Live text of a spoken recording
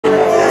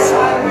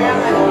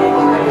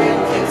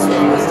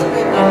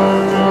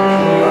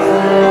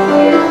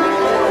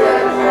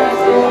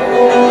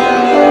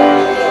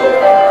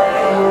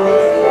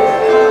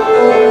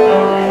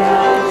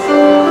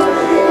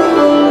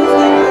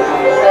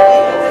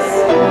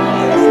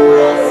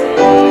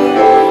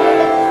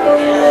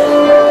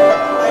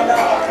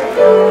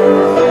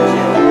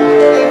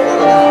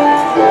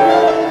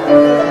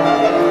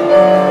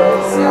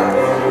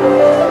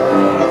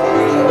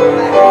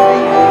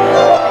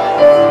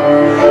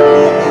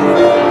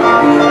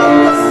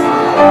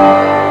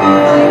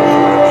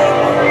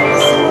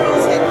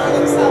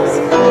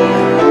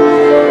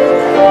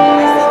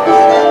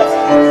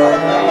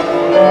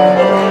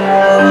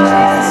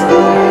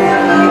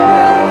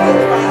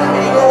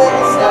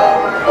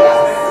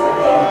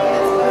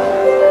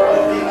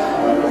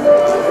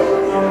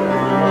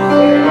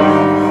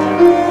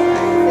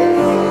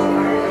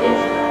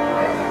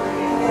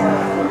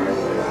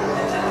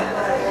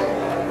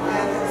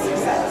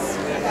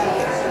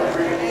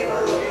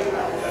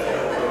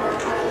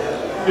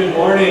Good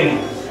morning.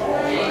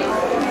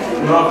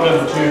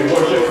 Welcome to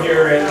worship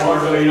here at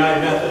Waterville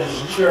United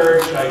Methodist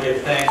Church. I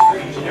give thanks for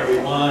each and every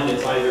one.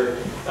 It's either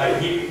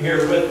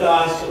here with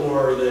us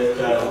or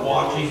that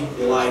watching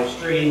the live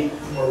stream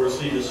or will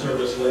see the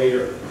service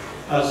later.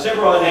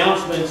 Several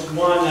announcements.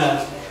 One,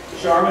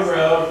 Charmin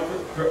Road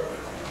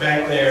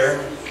back there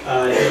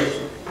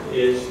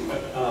is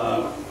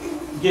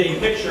getting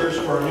pictures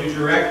for a new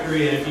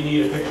directory, and if you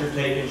need a picture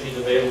taken, she's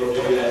available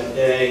to do that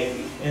today.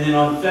 And then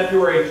on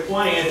February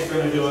 20th, we're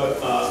going to do a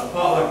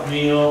potluck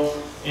meal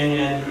and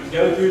then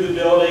go through the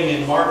building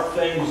and mark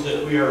things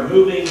that we are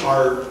moving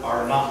or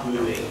are not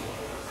moving.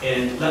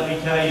 And let me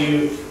tell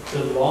you,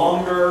 the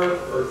longer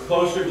or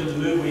closer to the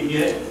move we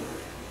get,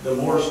 the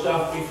more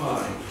stuff we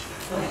find.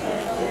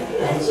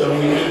 And so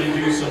we need to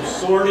do some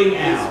sorting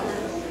out.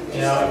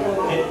 You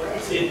know,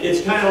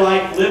 it's kind of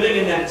like living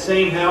in that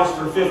same house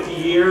for 50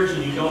 years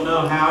and you don't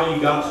know how you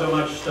got so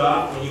much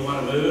stuff when you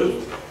want to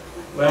move.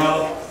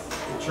 Well,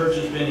 the church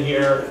has been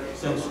here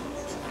since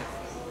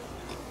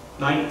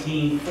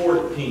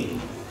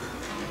 1914.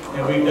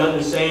 And we've done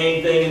the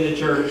same thing in the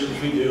church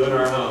as we do in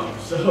our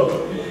homes.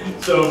 So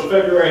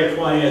February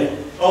 20th.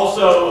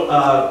 Also,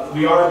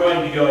 we are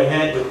going to go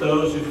ahead with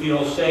those who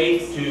feel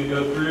safe to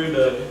go through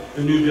the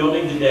new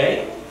building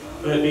today.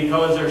 But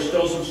because there's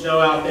still some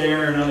snow out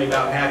there and only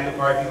about half the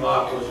parking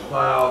lot was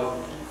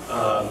plowed,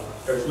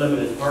 there's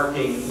limited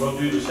parking. We'll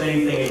do the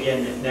same thing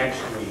again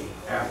next week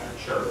after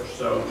church.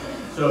 So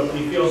if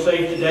you feel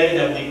safe today,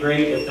 that would be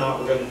great. If not,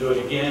 we're going to do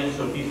it again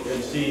so people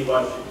can see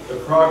what the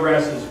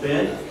progress has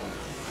been.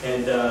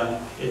 And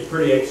it's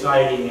pretty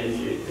exciting as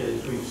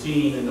we've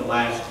seen in the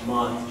last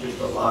month, just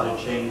a lot of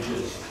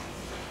changes.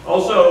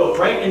 Also,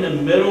 right in the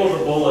middle of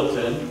the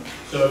bulletin,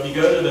 so if you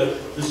go to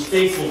the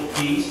staple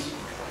piece,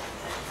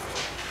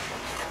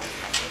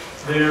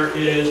 there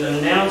is an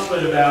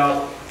announcement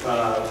about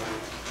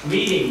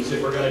meetings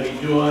that we're going to be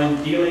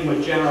dealing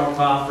with General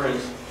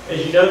Conference.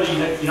 As you know,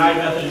 the United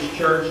Methodist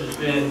Church has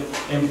been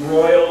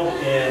embroiled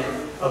in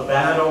a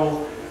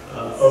battle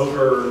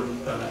over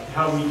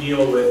how we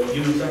deal with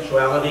human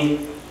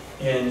sexuality,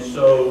 and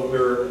so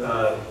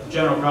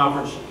General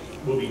Conference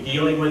will be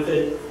dealing with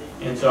it.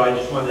 And so I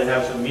just wanted to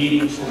have some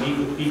meetings to meet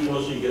with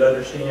people so you could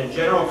understand.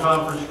 General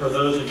Conference, for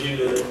those of you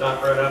that have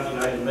not grown up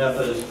United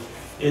Methodist,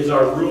 is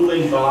our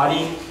ruling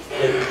body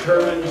that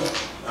determines,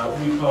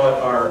 we call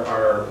it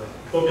our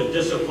book of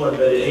discipline,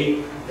 but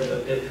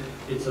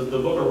it's the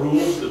book of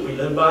rules that we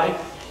live by,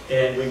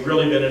 and we've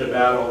really been in a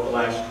battle the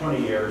last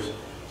 20 years.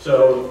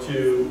 So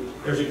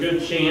there's a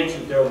good chance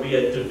that there will be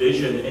a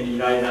division in the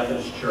United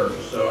Methodist Church.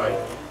 So I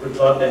would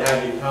love to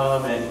have you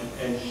come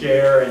and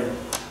share, and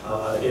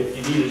if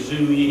you need a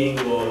Zoom meeting,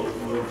 we'll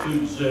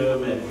do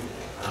Zoom.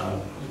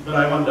 But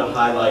I wanted to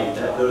highlight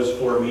those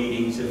 4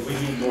 meetings. If we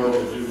need more,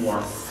 we'll do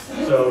more.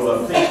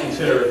 So please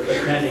consider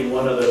attending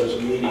one of those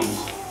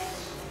meetings.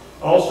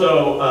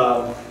 Also,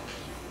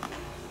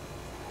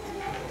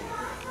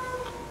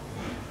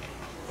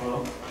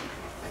 well,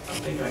 I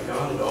think I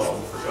got it all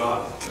and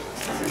forgot.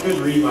 I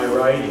couldn't read my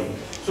writing.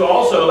 So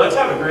also, let's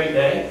have a great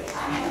day.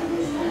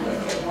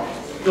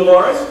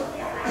 Dolores?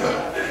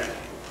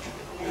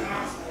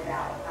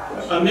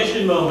 A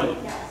mission moment.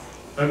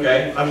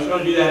 Okay, I'm just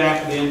going to do that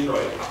after the intro.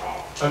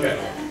 Okay.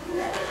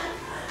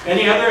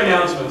 Any other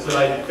announcements that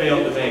I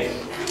failed to make?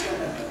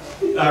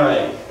 All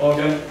right, all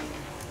good?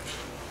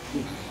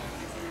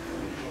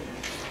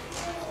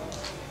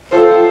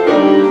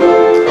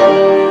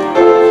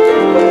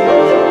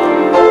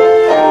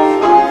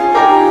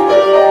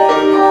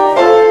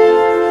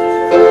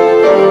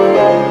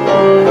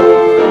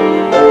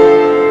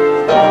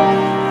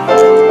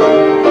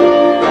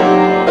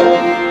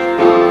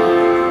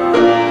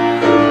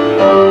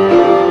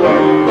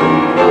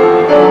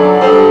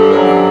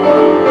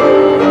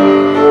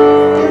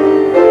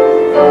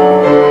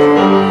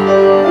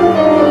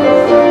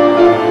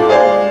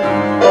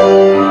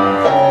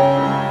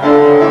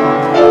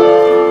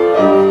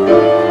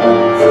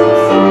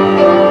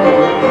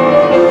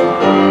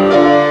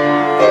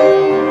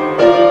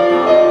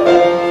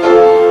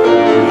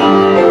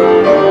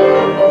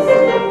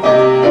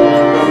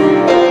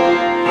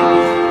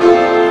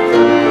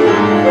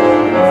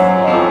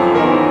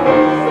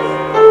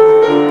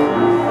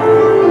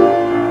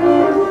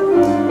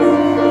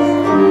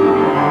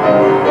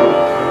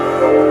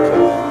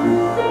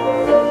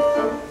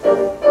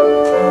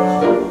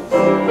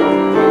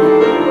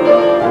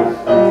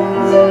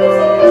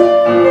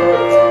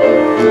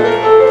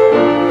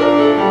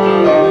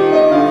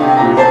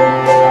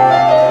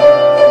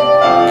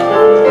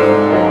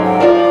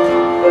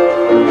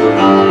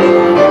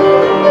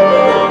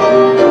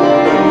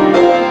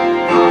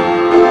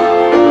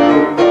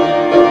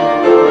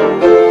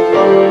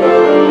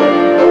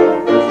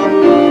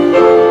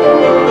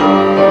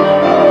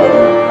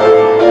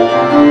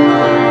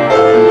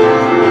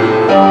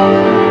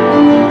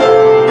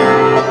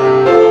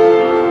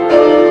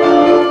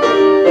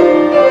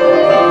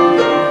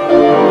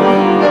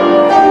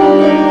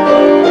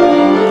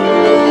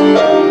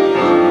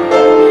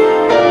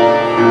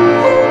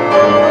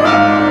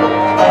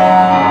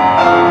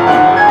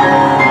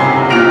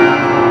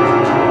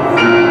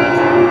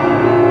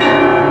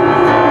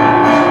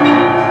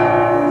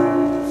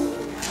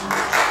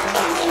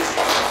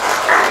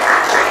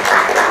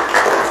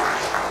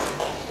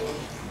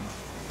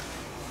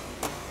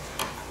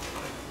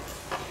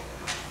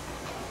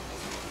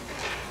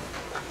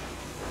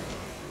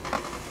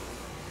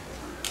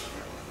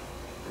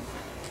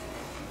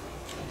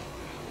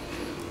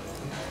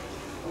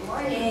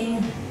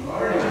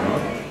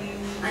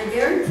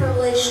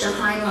 privileged to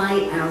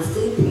highlight our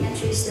food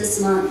pantries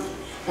this month.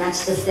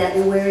 That's the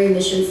February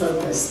mission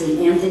focus,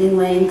 the Anthony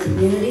Wayne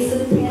Community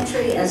Food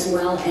Pantry, as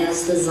well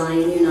as the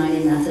Zion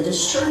United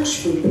Methodist Church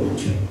Food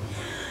Pantry.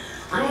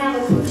 I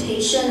have a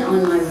quotation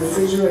on my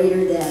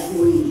refrigerator that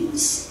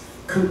reads,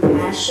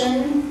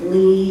 "Compassion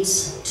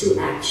leads to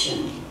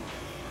action."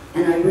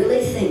 And I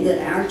really think that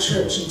our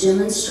church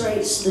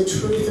demonstrates the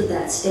truth of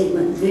that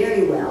statement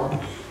very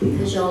well,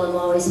 because y'all have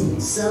always been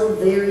so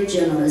very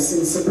generous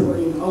in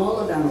supporting all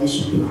of our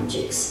mission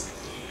projects.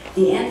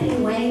 The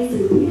Anthony Wayne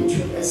Food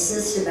Pantry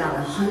assists about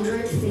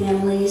 100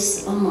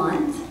 families a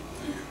month,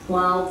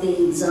 while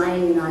the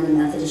Zion United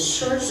Methodist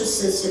Church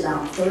assists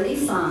about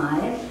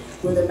 35,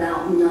 with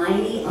about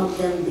 90 of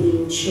them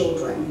being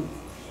children.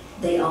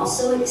 They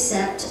also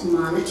accept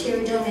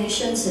monetary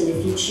donations, and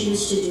if you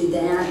choose to do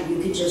that, you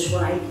could just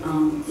write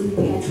food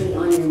pantry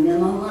on your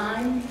memo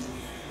line.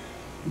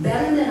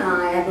 Better than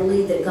I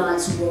believe that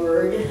God's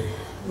Word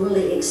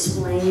really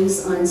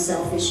explains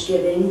unselfish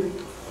giving.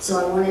 So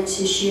I wanted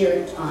to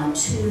share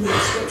 2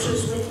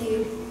 scriptures with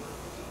you.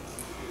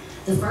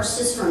 The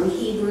first is from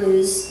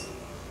Hebrews.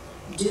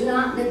 "Do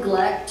not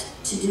neglect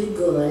to do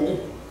good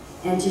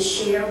and to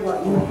share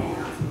what you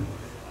have,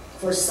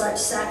 for such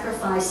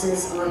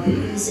sacrifices are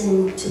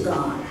pleasing to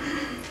God."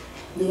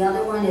 The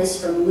other one is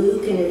from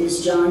Luke, and it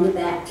is John the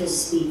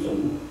Baptist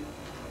speaking.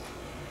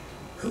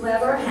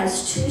 "Whoever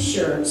has 2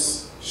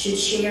 shirts should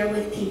share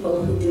with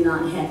people who do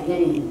not have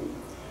any,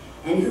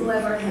 and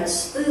whoever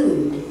has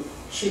food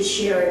should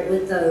share it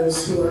with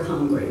those who are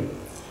hungry."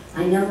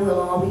 I know we'll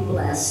all be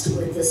blessed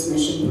with this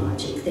mission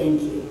project.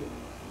 Thank you.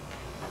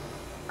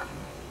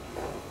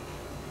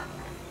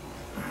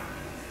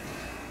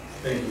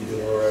 Thank you,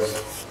 Dolores.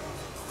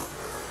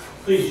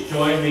 Please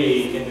join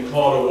me in the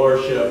call to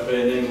worship,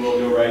 and then we'll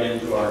go right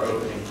into our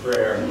opening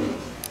prayer.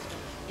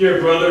 Dear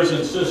brothers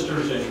and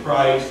sisters in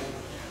Christ,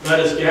 let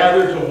us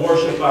gather to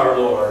worship our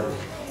Lord.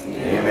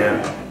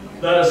 Amen.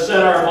 Let us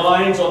set our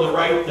minds on the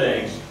right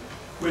things,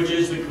 which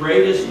is the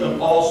greatest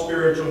of all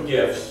spiritual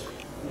gifts.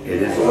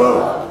 It is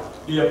love.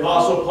 The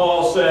Apostle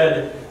Paul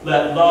said,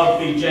 "Let love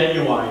be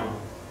genuine."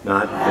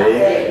 Not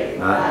vague,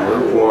 not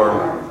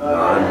lukewarm,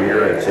 not a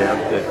mere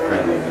attempt at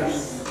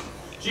friendliness.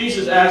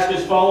 Jesus asked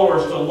his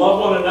followers to love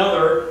one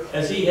another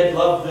as he had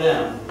loved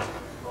them.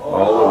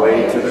 All the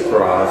way to the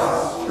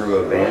cross,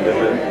 through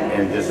abandonment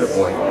and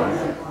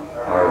disappointment,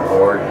 our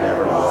Lord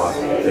never lost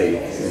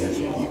faith in his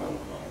people.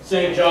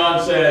 St. John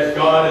said,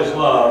 "God is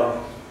love."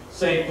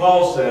 St.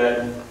 Paul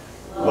said,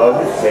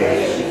 Love is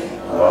patient,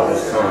 love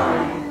is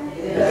kind.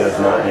 It does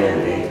not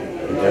envy,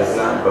 it does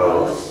not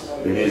boast,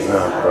 it is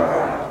not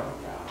proud.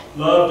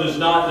 "Love does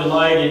not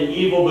delight in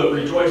evil, but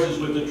rejoices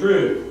with the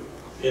truth.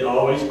 It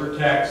always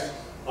protects,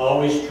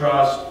 always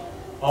trusts,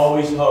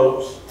 always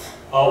hopes,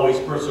 always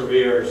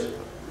perseveres."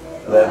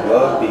 Let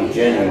love be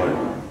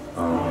genuine.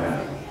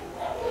 Amen.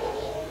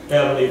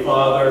 Heavenly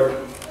Father,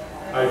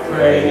 I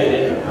pray that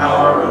in the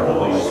power of the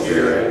Holy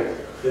Spirit,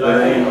 that I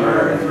may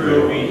learn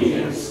through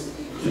obedience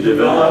to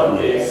develop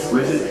the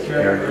exquisite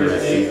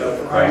characteristic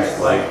of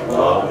Christ-like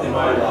love in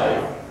my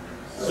life,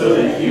 so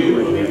that you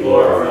would be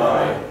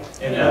glorified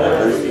and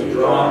others be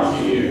drawn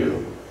to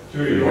you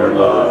through your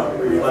love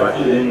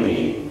reflected in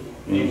me.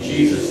 In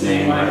Jesus'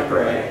 name I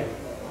pray.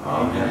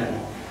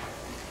 Amen.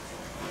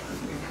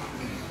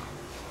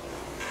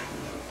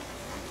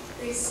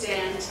 Please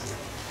stand.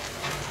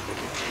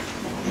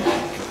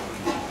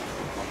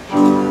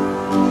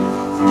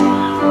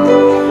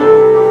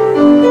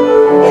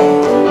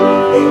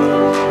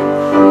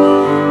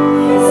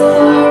 Praise the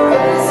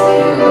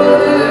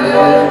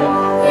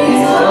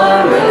Lord,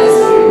 our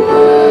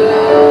rescuer.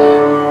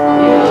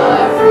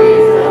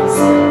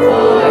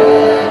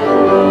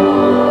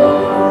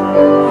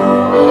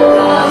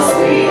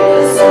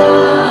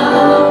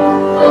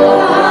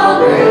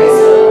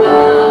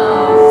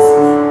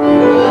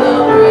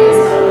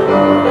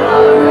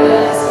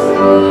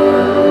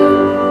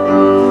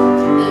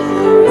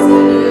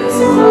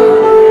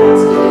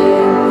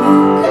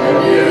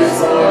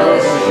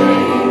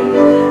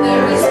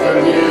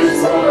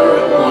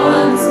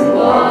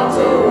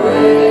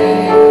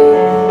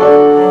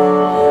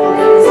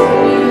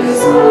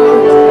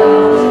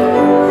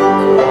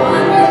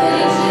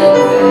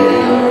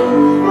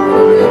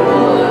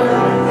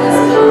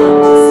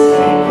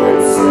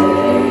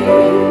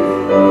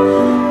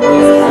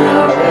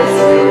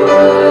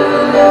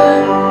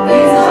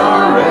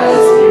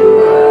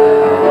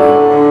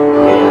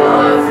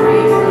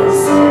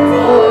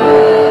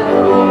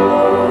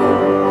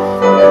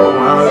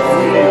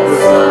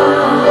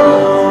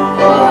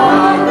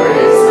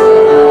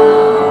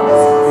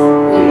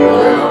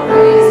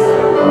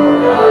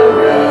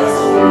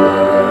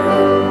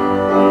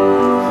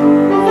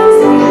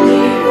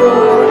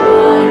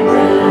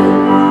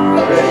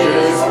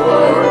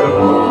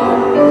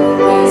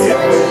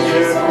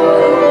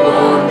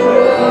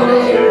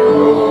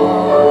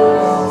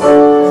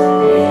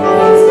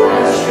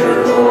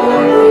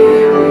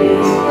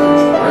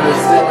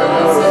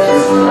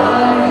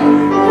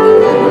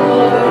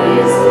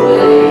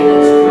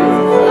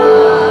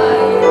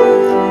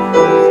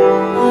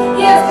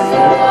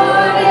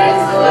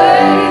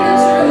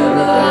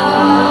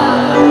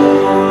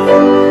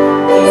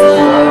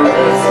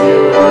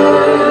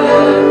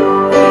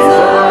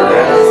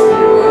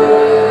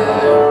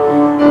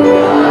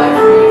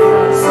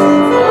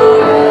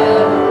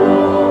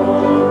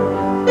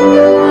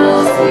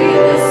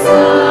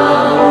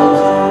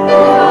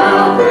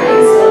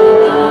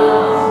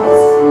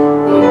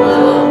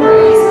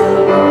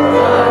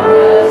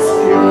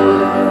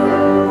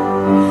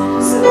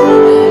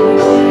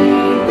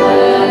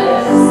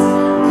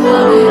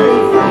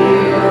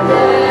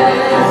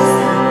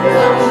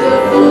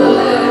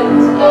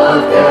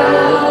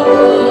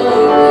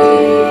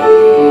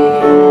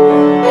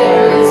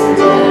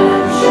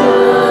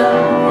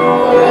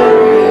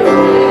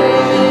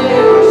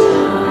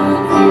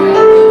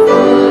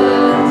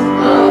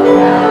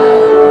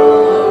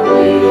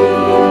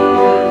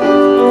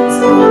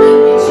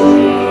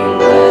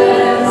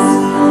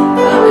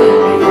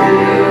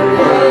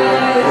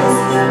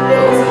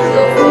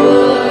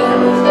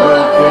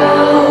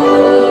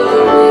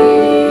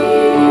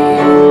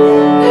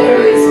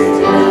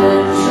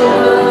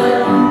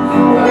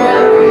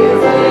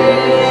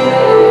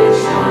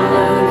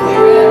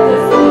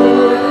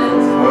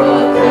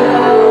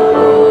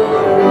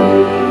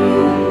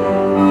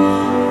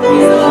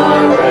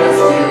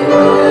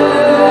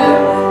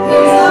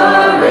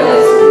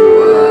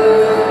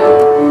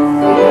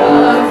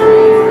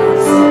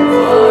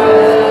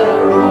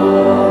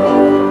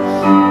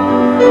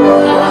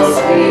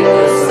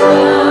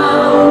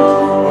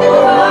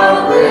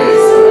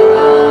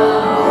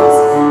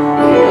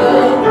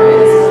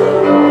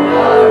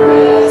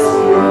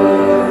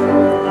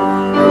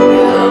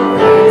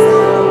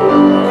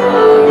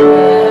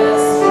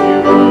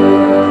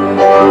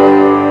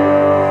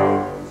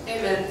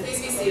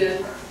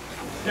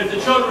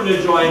 welcome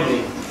to join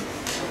me.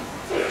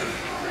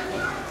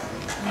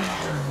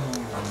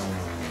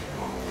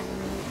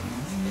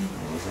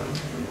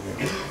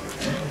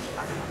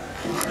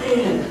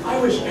 Man, I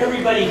wish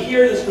everybody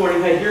here this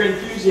morning had your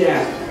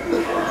enthusiasm.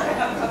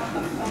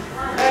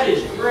 That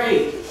is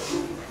great.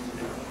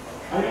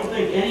 I don't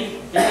think any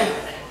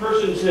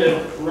persons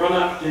have run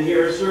up to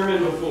hear a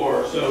sermon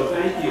before, so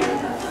thank you.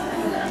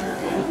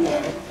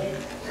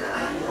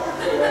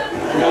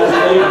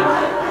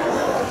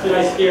 Did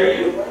I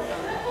scare you?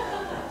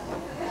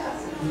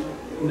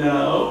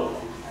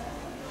 No.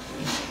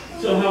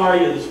 So how are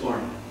you this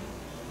morning?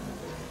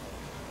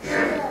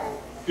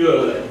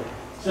 Good.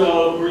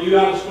 So were you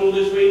out of school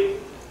this week?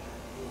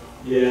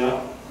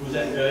 Yeah. Was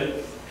that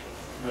good?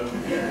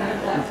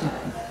 Okay.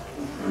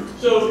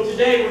 So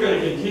today we're going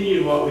to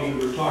continue what we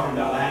were talking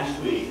about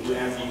last week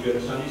after you go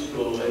to Sunday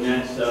school, and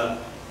that's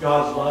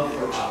God's love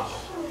for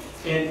us.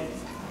 And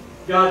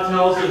God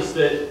tells us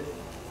that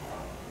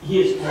He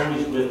is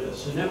always with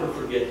us, so never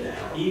forget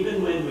that.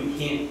 Even when we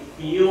can't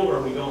feel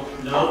or we don't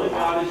know that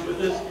God is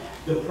with us,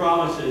 the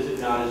promise is that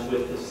God is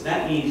with us.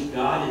 That means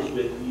God is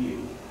with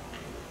you.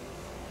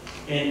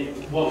 And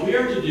what we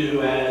are to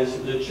do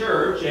as the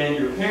church and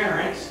your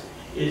parents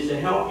is to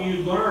help you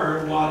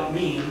learn what it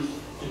means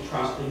to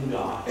trust in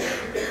God.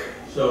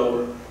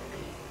 So,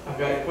 I've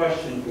got a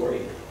question for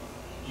you.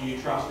 Do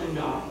you trust in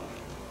God?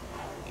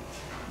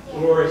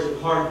 Or is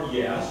it hard?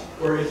 Yes.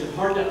 Or is it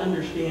hard to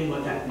understand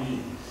what that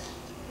means?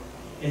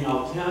 And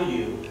I'll tell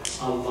you,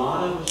 a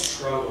lot of us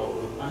struggle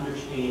with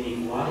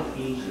understanding what it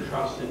means to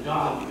trust in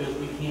God because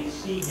we can't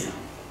see Him.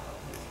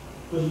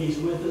 But He's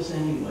with us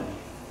anyway.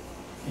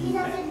 He's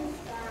up in the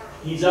sky.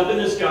 He's up in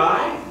the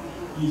sky.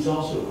 He's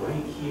also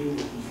right here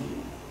with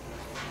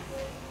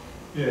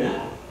you.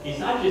 Yeah. He's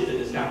not just in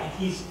the sky.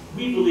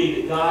 We believe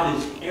that God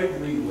is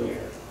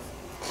everywhere.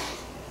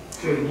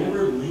 So He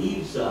never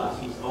leaves us.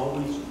 He's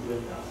always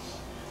with us.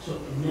 So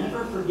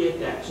never forget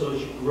that. So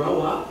as you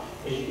grow up,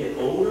 as you get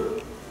older,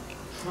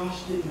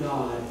 trust in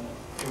God,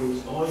 for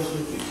He's always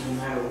with you, no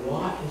matter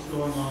what is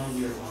going on in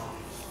your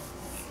lives.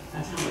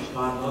 That's how much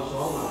God loves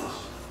all of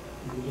us.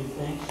 And we give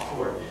thanks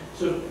for it.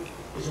 So,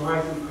 is it all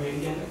right if we pray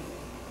together?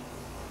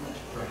 Let's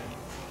pray.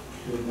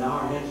 We bow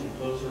our heads and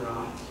close our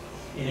eyes.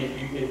 And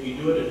if you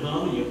do it at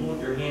home and you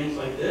hold your hands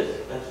like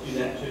this, let's do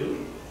that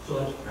too. So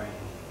let's pray.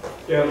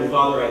 Dear Heavenly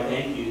Father, I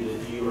thank you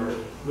that you are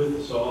with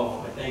us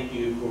all. I thank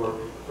you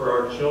for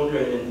our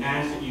children and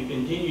ask that you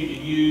continue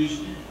to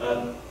use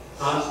us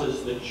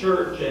as the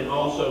church and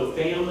also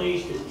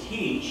families to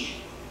teach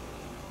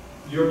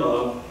your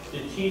love, to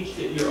teach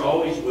that you're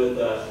always with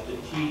us, to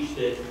teach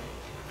that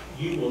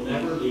you will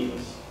never leave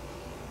us.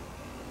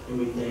 And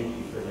we thank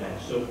you for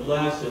that. So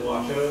bless and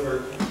watch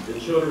over the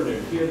children who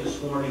are here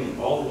this morning and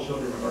all the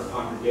children of our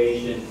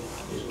congregation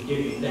as we give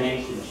you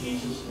thanks in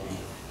Jesus' name.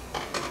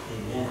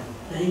 Amen.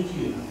 Thank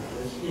you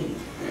for listening.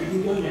 You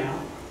can go now.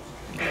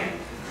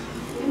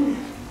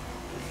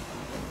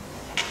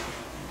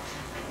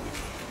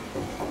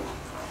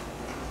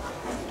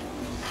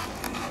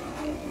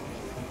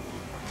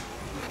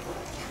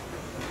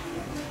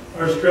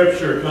 Our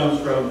scripture comes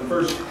from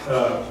 1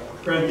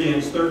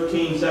 Corinthians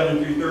 13,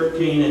 7 through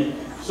 13, and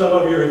some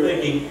of you are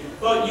thinking,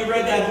 well, you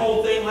read that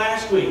whole thing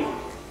last week.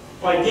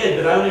 Well, I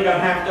did, but I only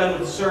got half done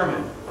with the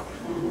sermon.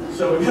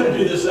 So we're going to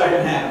do the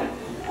second half.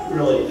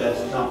 Really,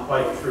 that's not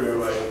quite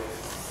true. I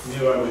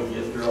knew I would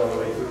get through all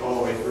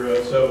the way through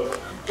it. So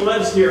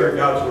let's hear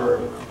God's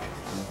word.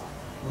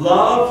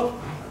 Love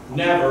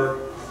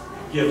never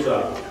gives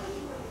up,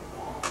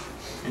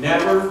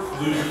 never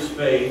loses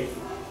faith,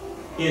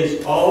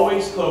 is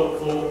always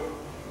hopeful,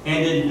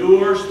 and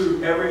endures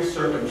through every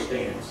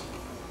circumstance.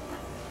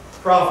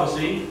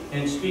 Prophecy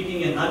and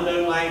speaking in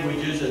unknown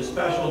languages and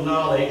special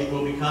knowledge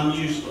will become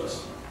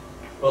useless,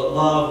 but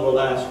love will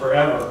last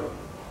forever.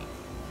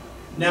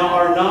 Now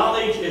our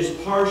knowledge is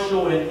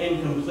partial and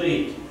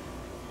incomplete,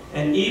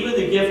 and even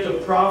the gift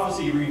of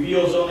prophecy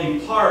reveals only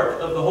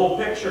part of the whole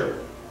picture.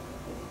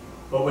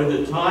 But when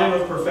the time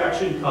of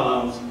perfection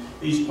comes,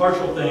 these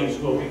partial things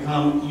will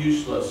become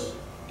useless.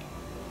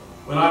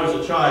 When I was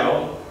a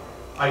child,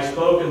 I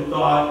spoke and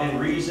thought and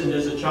reasoned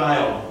as a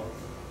child.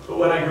 But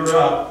when I grew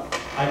up,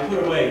 I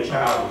put away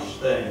childish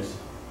things.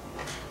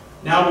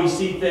 Now we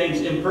see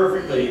things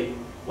imperfectly,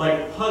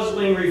 like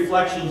puzzling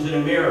reflections in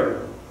a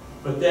mirror.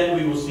 But then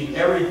we will see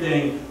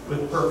everything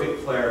with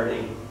perfect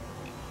clarity.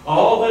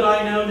 All that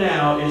I know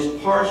now is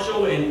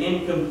partial and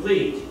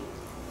incomplete.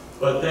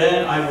 But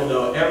then I will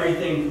know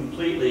everything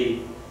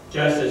completely,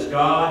 just as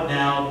God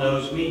now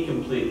knows me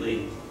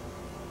completely.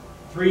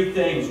 3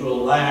 things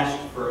will last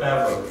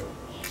forever: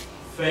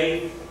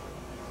 faith,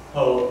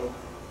 hope,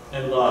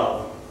 and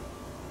love.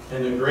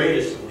 And the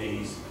greatest of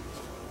these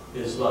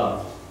is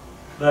love.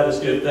 Let us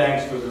give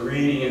thanks for the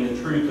reading and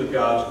the truth of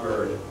God's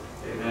word.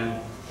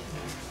 Amen.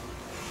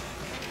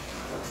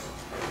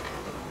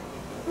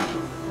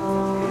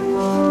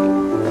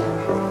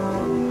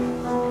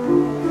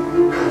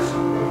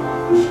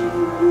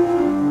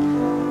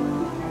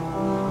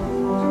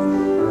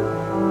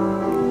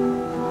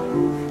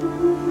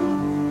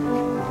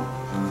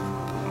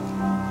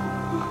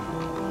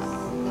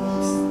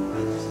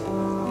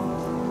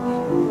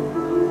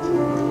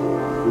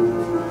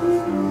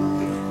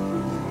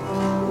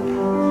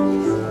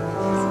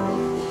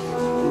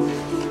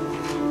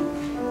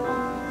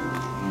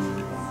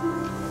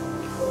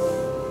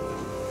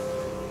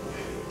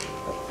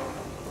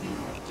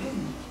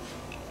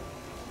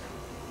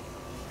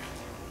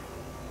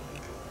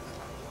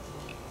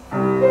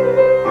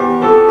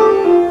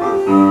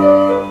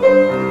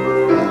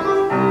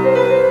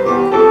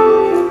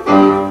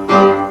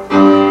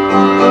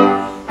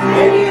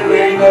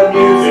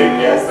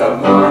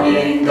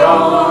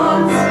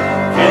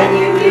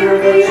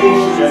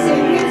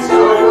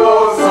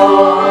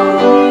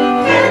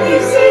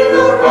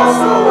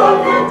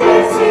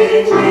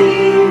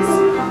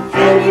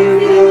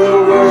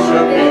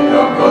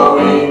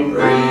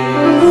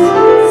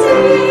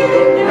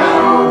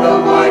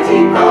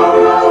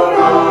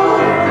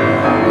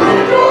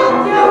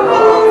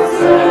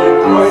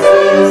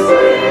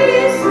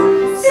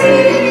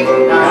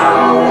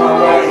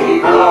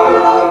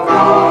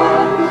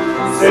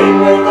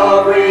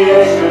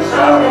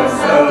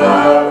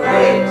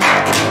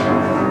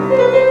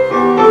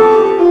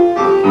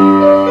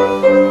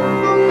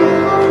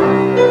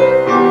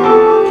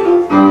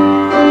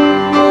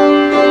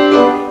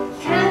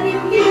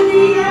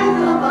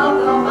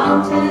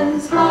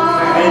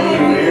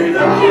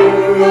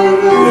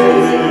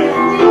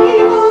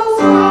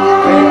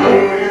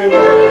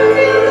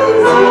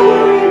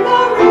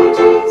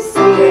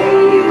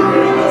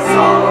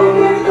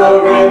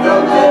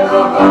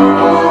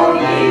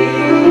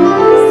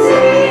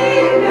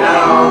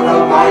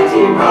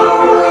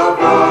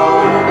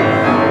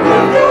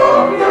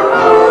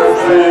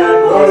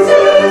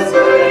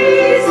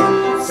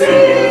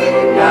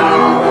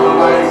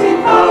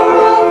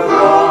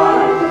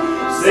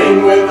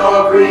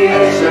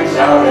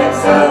 shout and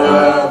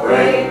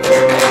celebrate.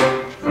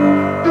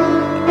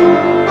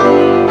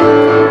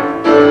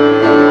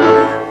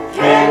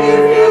 Can you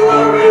feel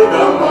the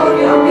rhythm of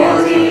your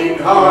beating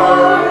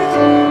heart?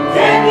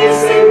 Can you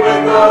sing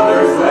with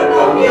others? Let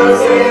the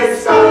music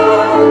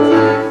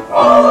start.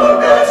 All of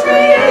God's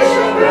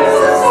creation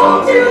has a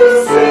song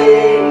to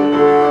sing.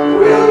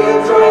 Will you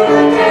join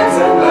the dance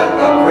and let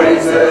the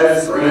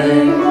praises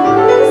ring?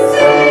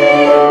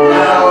 Sing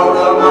now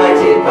the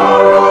mighty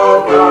power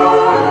of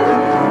God.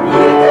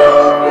 Lift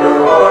up your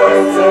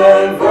voice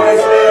and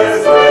voiceless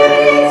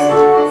praise.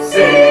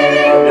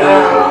 Sing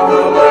now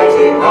the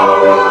mighty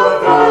power of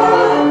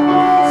God.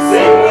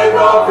 Sing with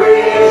all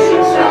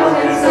creation, shout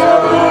and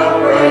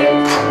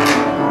celebrate.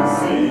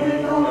 Sing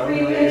with all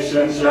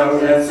creation,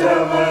 shout and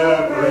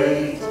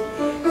celebrate.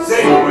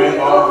 Sing with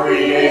all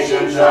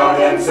creation, shout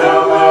and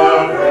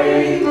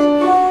celebrate.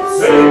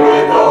 Sing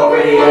with all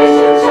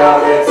creation,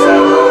 shout and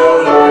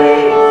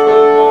celebrate.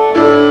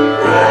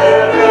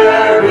 Let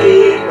there be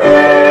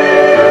praise.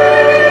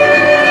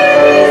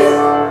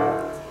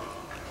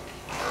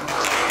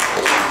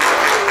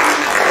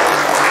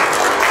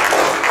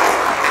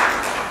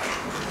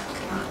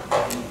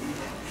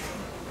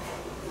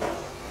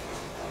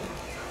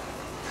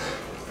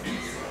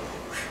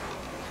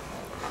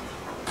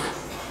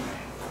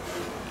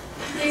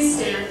 Please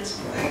stand.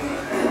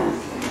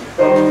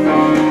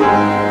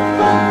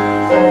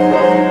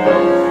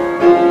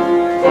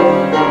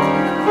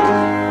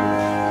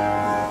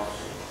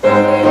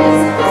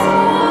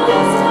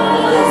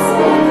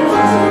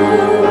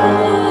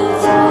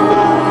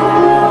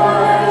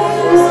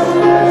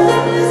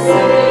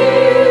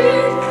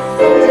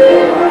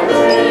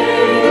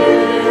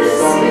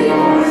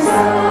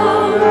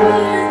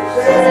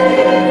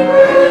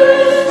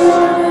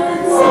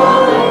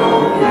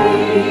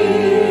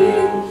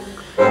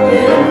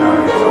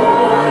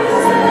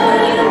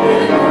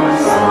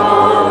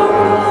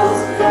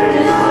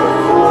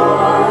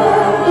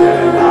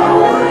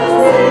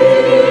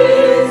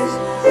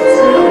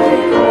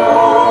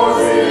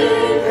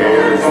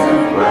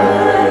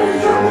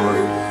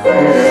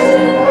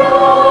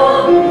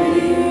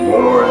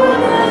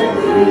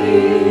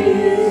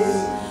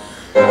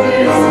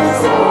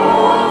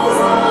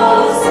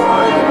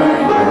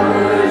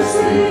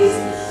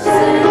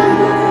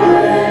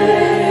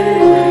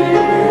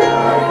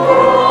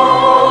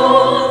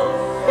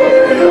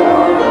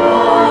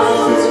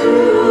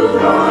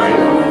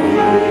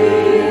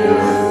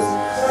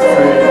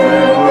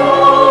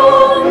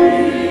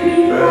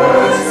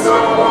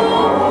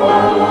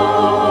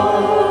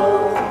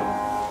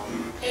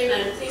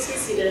 Amen. Please be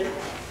seated.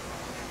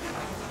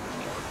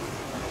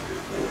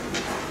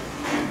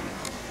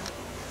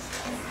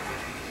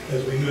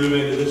 As we move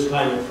into this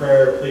time of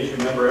prayer, please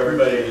remember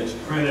everybody that's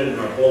printed in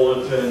our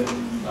bulletin,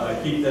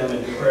 keep them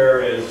in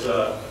prayer as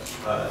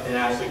and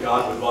ask that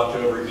God would watch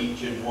over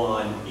each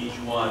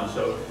one.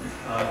 So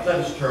let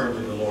us turn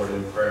to the Lord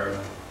in prayer.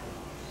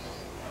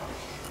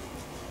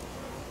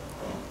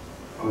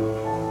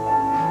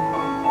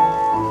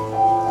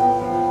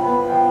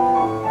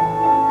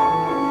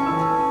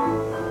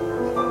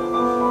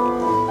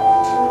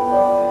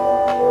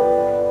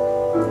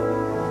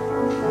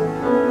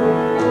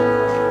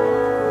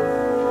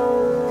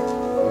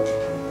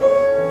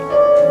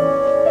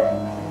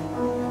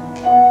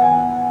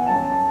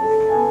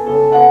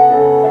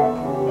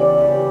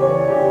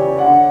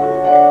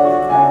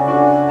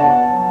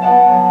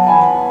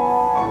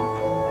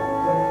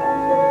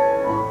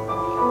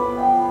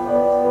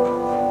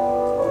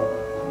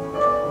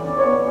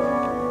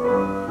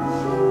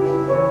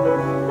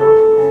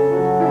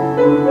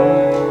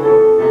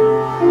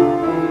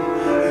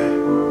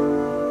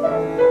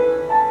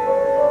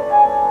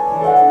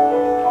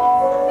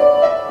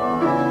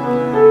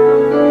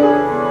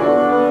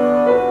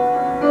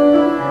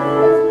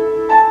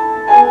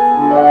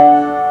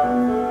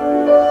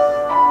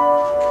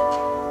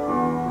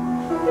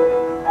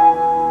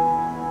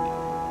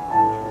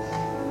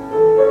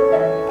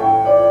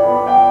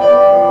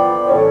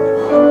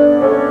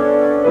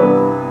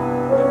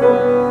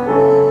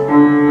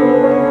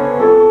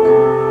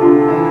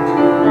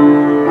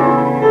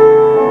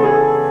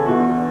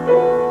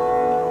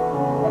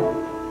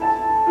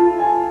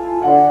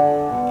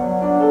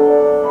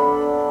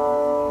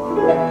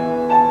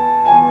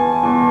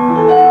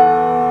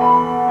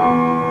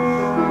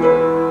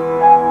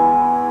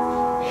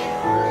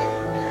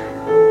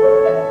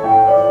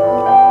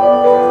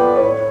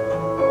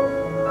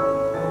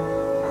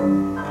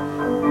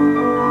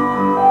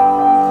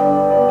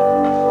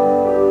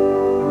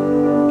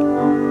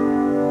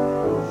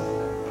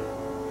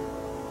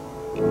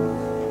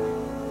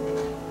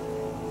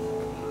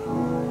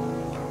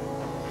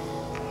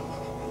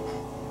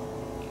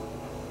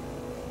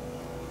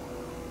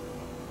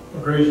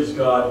 Gracious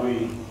God,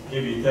 we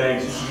give you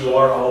thanks that you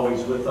are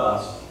always with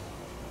us,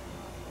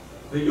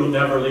 that you'll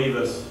never leave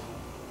us,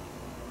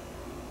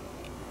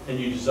 and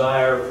you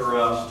desire for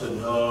us to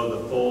know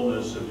the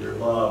fullness of your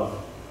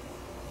love.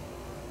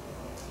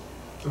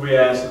 So we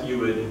ask that you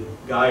would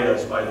guide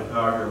us by the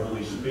power of your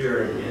Holy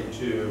Spirit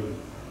into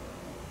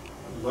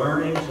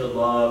learning to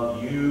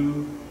love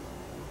you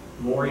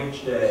more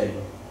each day,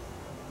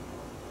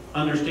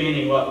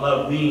 understanding what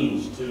love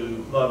means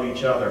to love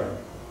each other.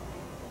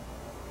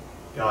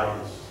 Guide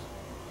us.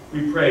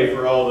 We pray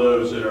for all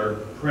those that are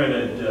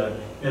printed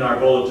in our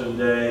bulletin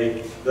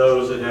today,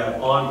 those that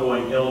have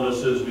ongoing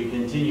illnesses. We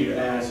continue to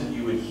ask that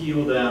you would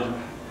heal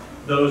them.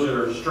 Those that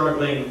are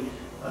struggling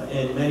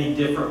in many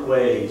different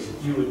ways,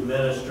 that you would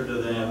minister to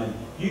them and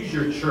use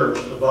your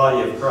church, the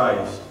body of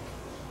Christ,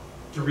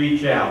 to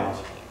reach out,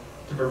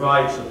 to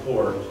provide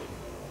support,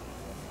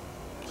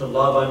 to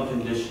love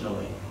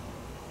unconditionally.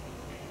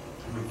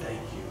 And we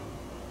thank you.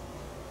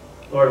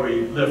 Lord,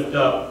 we lift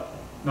up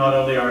not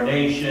only our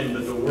nation,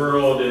 but the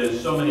world,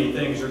 as so many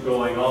things are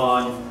going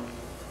on.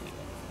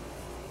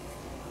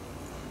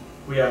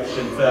 We have to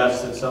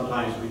confess that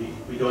sometimes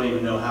we don't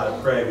even know how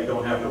to pray. We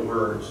don't have the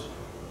words.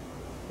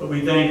 But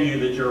we thank you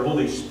that your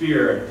Holy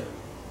Spirit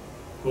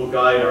will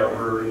guide our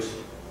words.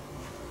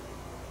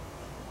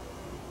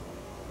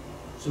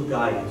 So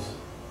guide us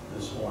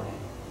this morning.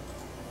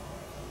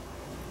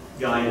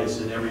 Guide us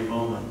in every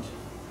moment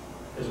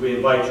as we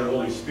invite your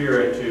Holy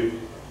Spirit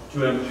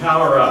to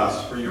empower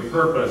us for your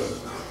purpose,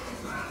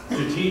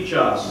 to teach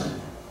us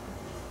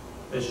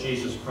as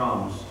Jesus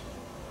promised,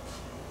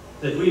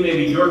 that we may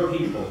be your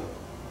people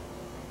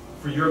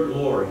for your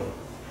glory,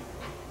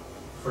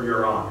 for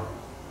your honor.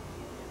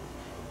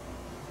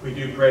 We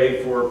do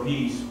pray for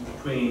peace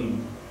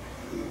between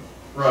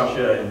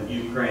Russia and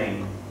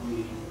Ukraine.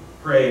 We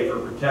pray for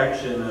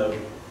protection of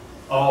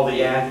all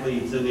the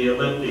athletes in the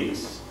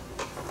Olympics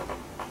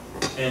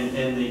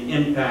and the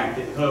impact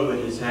that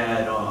COVID has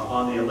had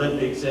on the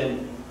Olympics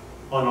and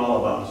on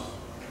all of us.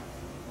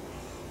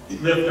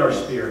 Lift our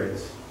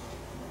spirits.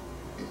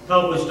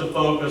 Help us to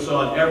focus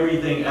on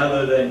everything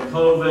other than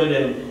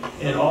COVID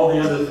and all the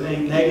other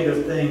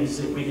negative things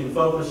that we can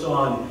focus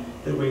on,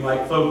 that we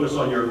might focus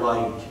on your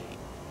light,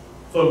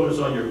 focus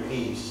on your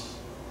peace,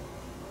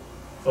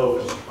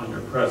 focus on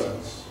your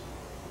presence.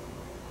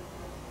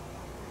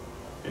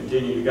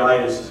 Continue to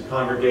guide us as a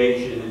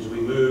congregation as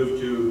we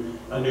move to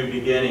a new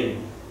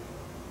beginning.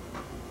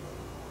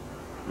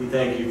 We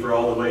thank you for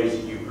all the ways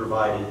that you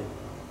provided.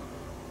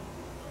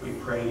 We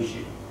praise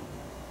you.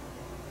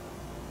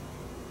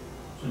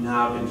 So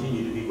now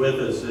continue to be with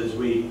us as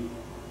we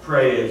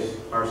pray as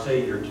our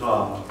Savior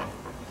taught.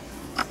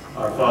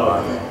 Our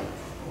Father,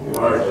 who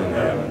art in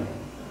heaven,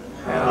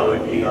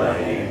 hallowed be thy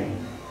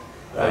name.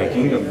 Thy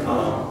kingdom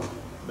come,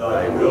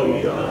 thy will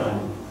be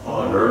done,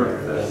 on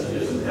earth as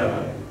it is in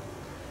heaven.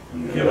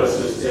 Give us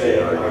this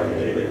day our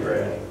daily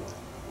bread,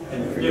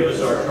 and forgive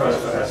us our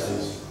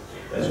trespasses,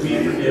 as we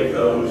forgive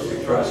those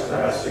who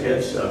trespass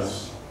against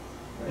us.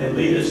 And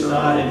lead us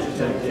not into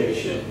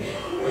temptation,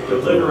 but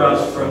deliver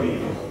us from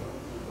evil.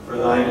 For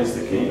thine is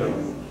the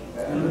kingdom,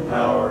 and the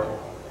power,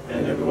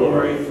 and the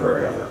glory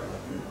forever.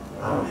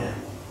 Amen.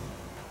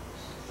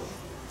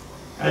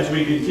 As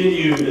we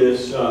continue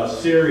this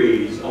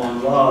series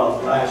on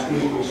love, last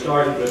week we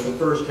started with the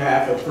first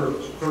half of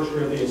 1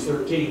 Corinthians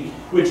 13,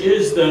 which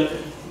is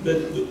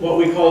what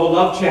we call the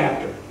love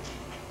chapter.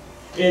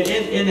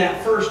 In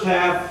that first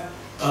half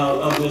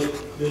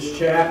of this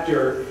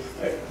chapter,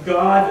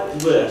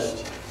 God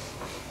lists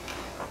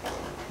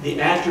the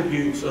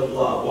attributes of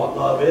love, what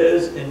love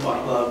is and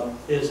what love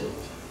isn't.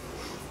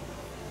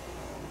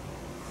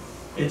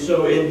 And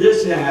so in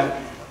this half,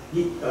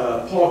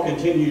 Paul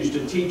continues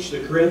to teach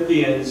the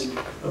Corinthians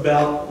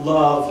about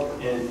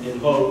love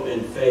and hope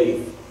and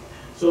faith.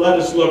 So let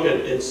us look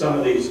at some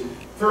of these.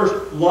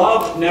 First,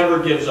 love never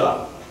gives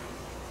up.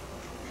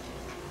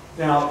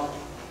 Now,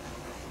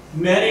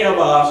 many of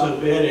us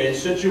have been in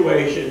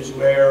situations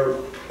where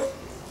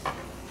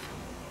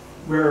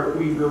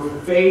we were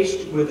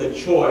faced with a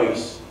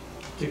choice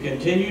to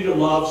continue to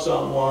love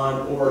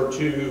someone or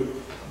to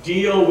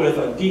deal with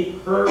a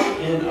deep hurt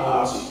in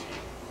us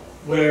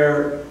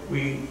where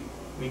we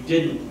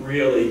didn't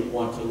really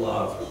want to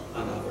love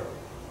another.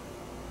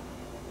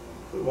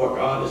 But what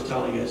God is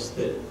telling us,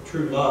 that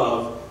true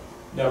love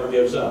never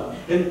gives up.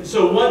 And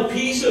so one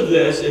piece of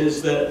this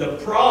is that the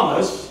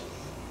promise,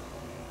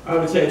 I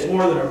would say it's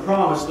more than a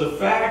promise, the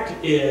fact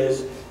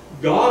is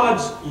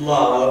God's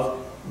love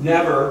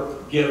never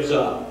gives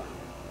up.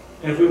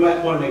 And if we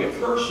might want to make it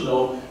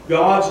personal,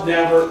 God's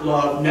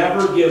love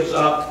never gives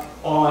up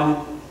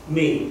on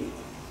me,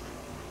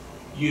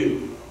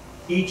 you,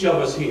 each of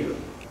us here.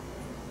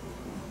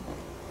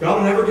 God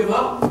will never give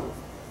up.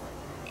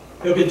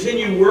 He'll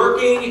continue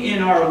working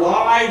in our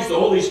lives. The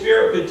Holy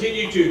Spirit will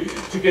continue to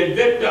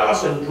convict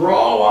us and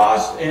draw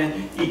us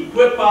and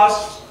equip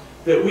us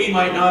that we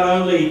might not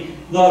only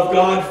love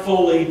God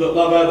fully, but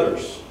love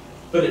others.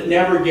 But it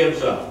never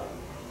gives up.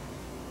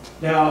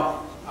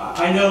 Now,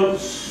 I know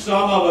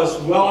some of us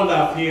well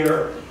enough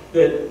here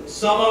that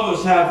some of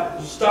us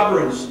have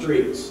stubborn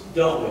streaks,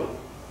 don't we?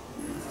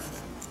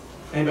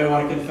 Anybody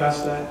want to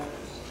confess that?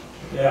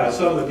 Yeah,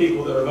 some of the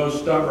people that are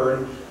most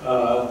stubborn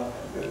are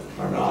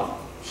not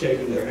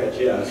shaking their heads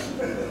yes.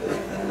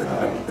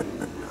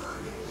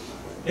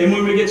 And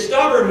when we get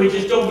stubborn, we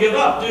just don't give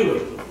up, do we?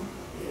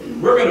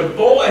 We're going to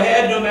bowl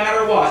ahead no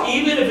matter what,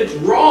 even if it's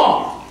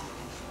wrong.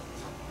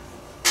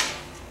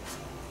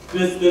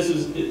 This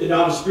is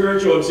not a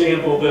spiritual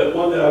example, but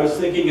one that I was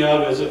thinking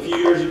of is a few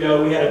years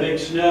ago we had a big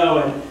snow,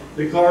 and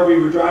the car we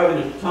were driving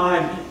at the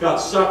time got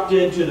sucked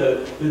into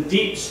the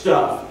deep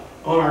stuff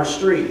on our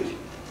street.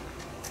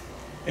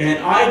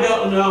 And I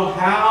don't know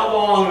how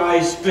long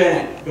I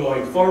spent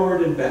going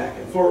forward and back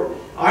and forward.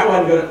 I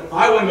wasn't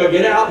going to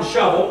get out and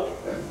shovel,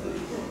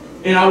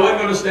 and I wasn't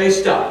going to stay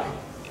stuck.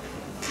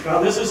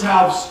 Now, this is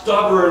how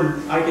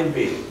stubborn I can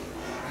be.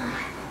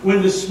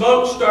 When the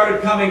smoke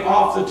started coming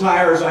off the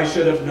tires, I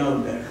should have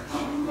known better.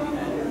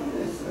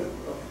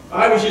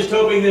 I was just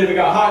hoping that if it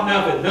got hot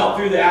enough, it'd melt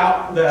through the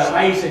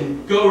ice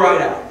and go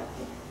right out.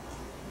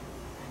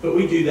 But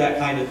we do that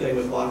kind of thing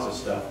with lots of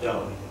stuff,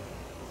 don't we?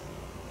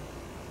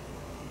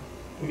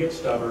 We get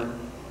stubborn.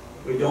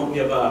 We don't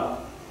give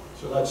up.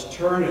 So let's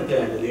turn it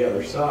then to the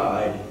other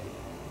side.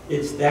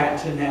 It's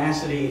that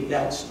tenacity,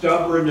 that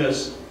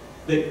stubbornness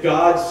that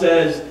God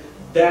says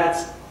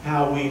that's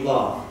how we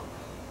love.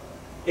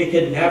 It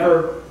can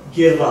never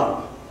give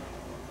up.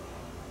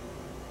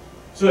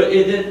 So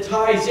it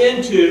ties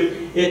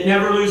into it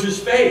never loses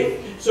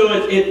faith.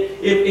 So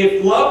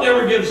if love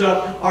never gives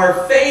up,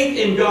 our faith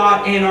in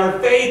God and our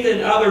faith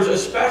in others,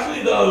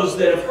 especially those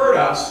that have hurt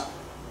us,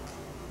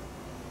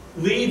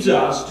 leads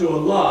us to a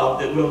love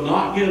that will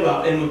not give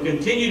up and will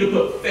continue to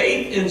put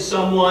faith in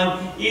someone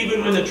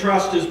even when the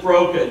trust is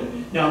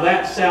broken. Now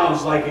that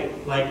sounds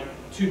like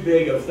too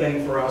big a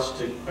thing for us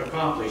to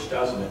accomplish,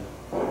 doesn't it?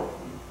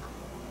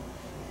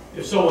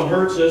 If someone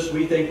hurts us,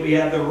 we think we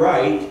have the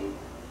right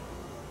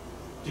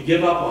to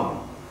give up on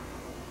them.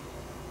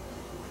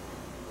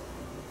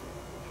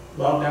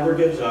 Love never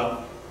gives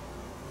up,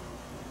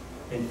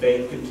 and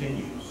faith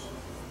continues.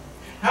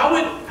 How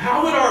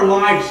would our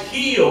lives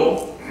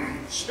heal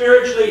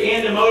spiritually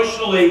and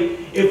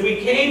emotionally if we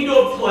came to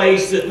a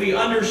place that we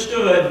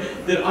understood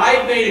that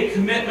I've made a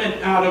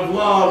commitment out of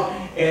love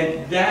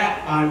and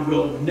that I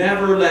will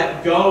never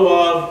let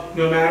go of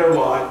no matter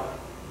what,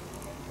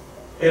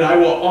 and I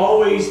will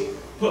always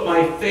put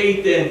my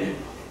faith in.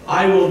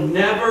 I will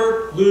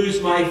never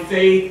lose my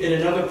faith in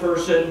another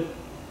person,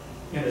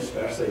 and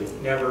especially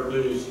never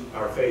lose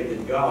our faith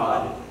in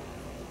God,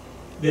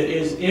 that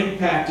is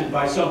impacted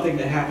by something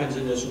that happens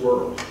in this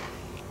world.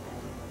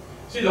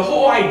 See, the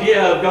whole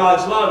idea of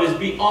God's love is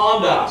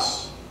beyond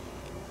us.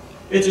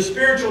 It's a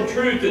spiritual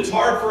truth that's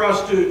hard for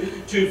us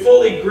to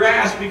fully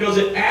grasp because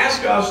it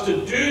asks us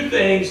to do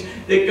things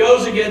that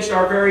goes against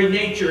our very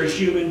nature as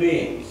human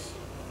beings.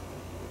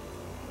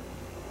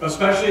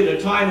 Especially at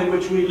a time in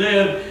which we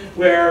live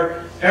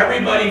where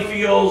everybody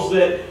feels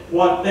that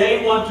what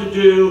they want to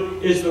do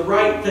is the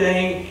right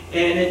thing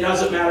and it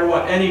doesn't matter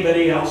what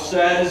anybody else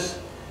says.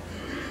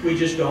 We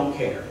just don't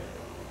care.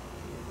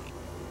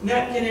 And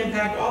that can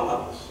impact all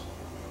of us.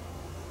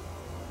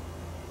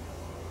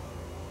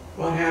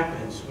 What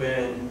happens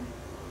when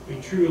we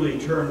truly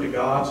turn to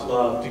God's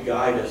love to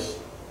guide us?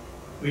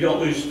 We don't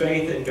lose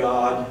faith in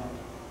God.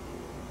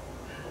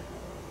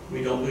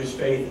 We don't lose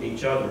faith in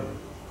each other,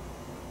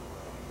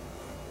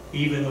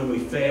 even when we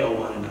fail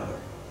one another.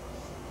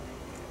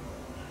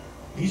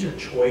 These are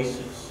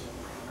choices.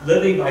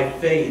 Living by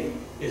faith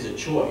is a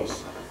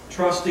choice.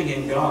 Trusting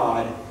in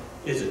God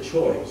is a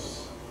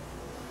choice.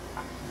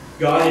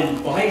 God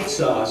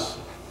invites us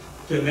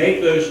to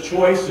make those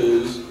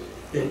choices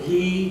that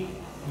He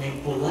may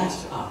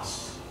bless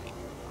us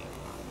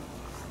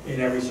in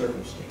every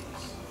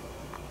circumstance.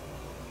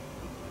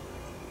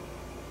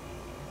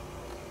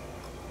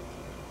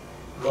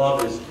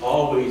 Love is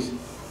always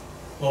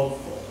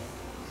hopeful.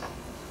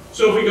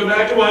 So if we go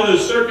back to one of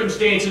those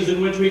circumstances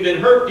in which we've been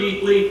hurt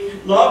deeply,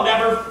 love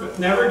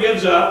never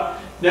gives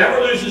up, never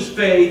loses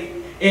faith,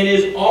 and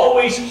is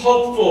always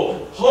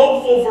hopeful.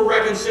 Hopeful for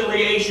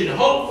reconciliation,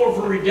 hopeful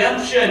for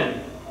redemption.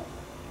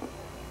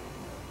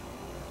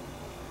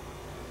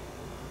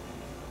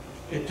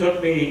 It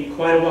took me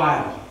quite a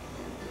while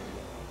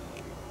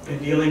in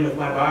dealing with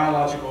my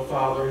biological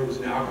father, who was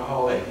an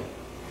alcoholic.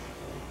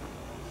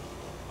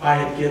 I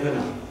had given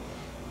up.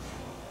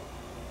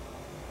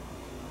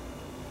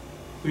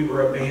 We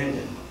were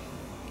abandoned.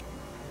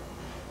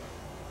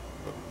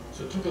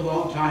 So it took a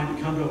long time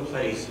to come to a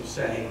place of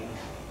saying,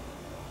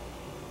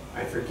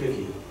 I forgive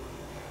you.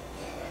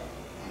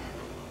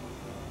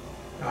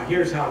 Now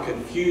here's how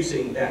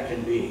confusing that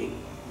can be.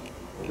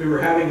 We were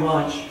having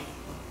lunch,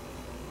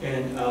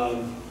 and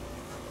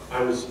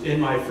I was in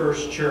my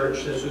first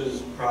church. This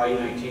was probably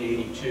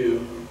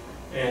 1982,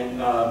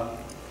 and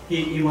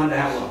he wanted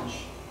to have lunch.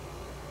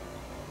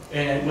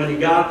 And when he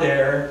got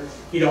there,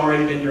 he'd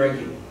already been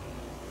drinking.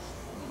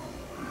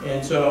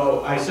 And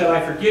so I said,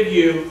 I forgive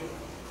you.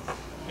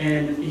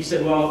 And he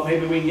said, well,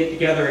 maybe we can get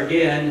together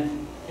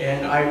again.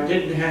 And I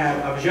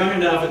was young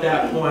enough at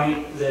that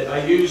point that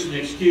I used an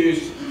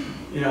excuse,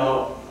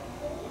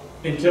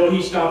 until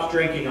he stops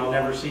drinking, I'll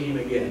never see him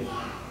again.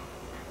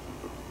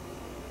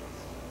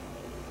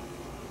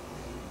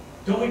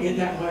 Don't we get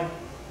that way?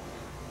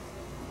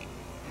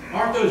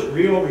 Aren't those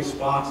real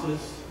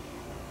responses?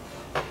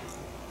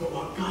 But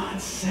what God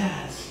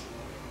says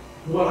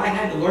What I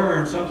had to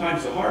learn,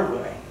 sometimes the hard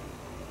way,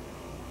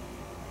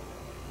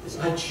 is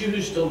I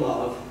choose to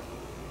love.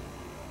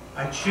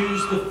 I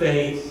choose the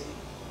faith.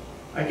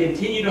 I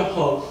continue to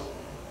hope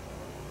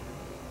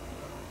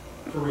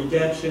for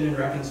redemption and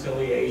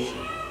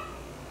reconciliation.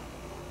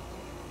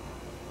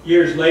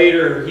 Years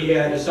later, he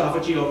had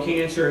esophageal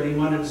cancer, and he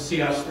wanted to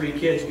see us 3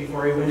 kids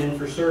before he went in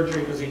for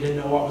surgery because he didn't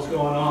know what was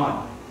going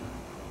on.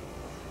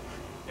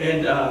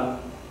 And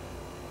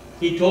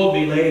he told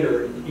me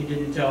later, he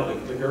didn't tell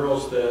the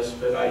girls this,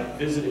 but I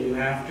visited him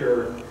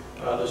after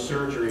the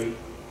surgery,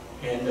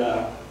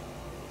 and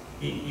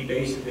he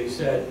basically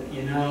said,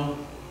 you know,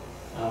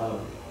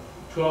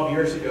 12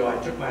 years ago I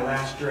took my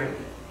last drink,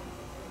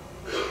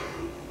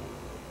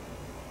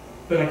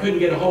 but I couldn't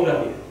get a hold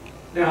of you.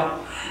 Now,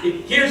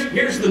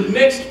 here's the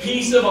mixed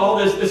piece of all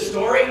this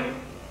story.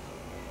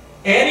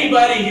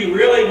 Anybody who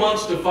really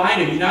wants to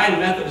find a United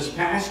Methodist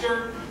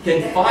pastor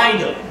can find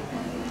him.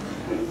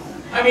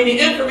 I mean, the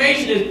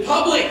information is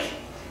public.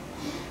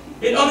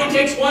 It only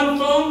takes one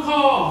phone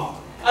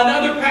call.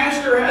 Another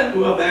pastor has,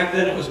 well, back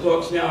then it was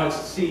books, now it's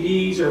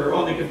CDs or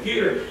on the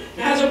computer.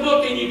 It has a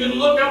book, and you can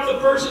look up the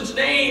person's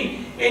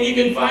name, and you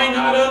can find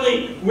not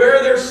only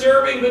where they're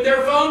serving, but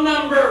their phone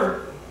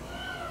number.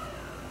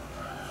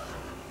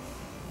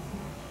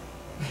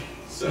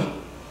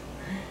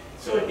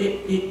 So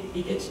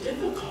it gets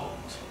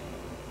difficult.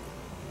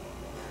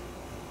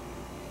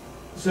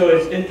 So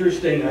it's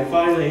interesting. I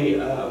finally,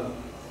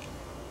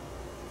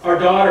 our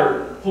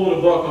daughter pulled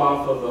a book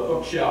off of a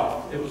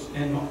bookshelf. It was,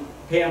 and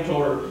Pam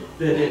told her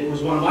that it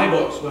was one of my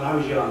books when I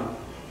was young.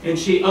 And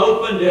she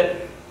opened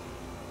it,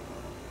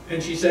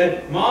 and she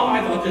said, "Mom,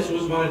 I thought this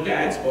was one of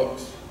Dad's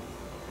books.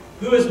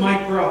 Who is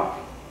Mike Brock?"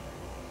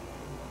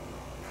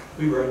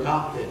 We were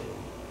adopted,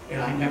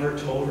 and I never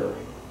told her.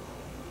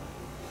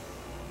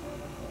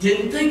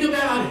 Didn't think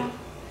about it.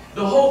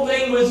 The whole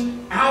thing was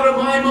out of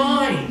my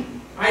mind.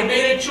 I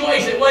made a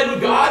choice. It wasn't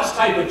God's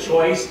type of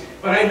choice,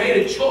 but I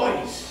made a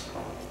choice.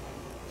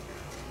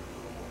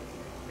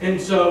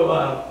 And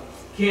so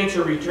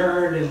cancer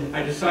returned, and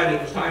I decided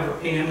it was time for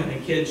Pam and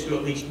the kids to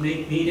at least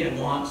meet him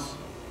once.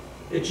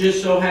 It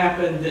just so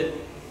happened that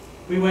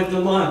we went to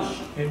lunch,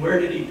 and where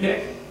did he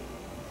pick?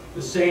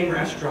 The same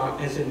restaurant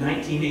as in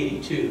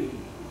 1982.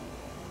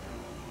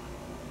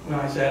 When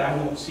I said, "I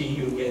won't see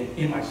you again,"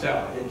 in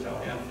myself, I didn't tell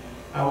him,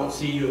 "I won't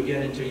see you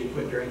again until you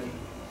quit drinking."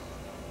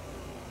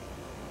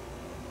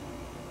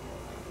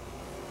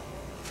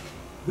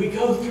 We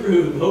go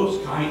through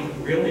those kind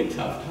of really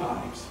tough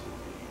times.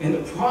 And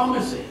the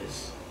promise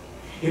is,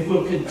 if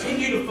we'll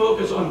continue to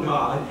focus on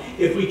God,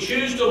 if we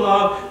choose to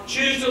love,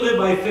 choose to live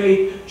by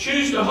faith,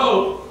 choose to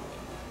hope,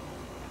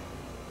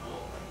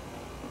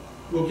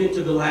 we'll get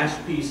to the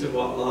last piece of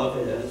what love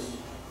is.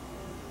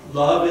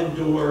 Love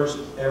endures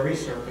every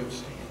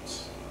circumstance.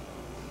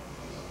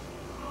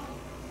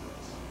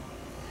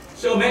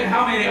 So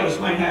how many of us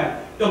might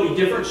have, there'll be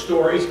different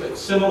stories, but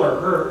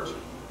similar hurt,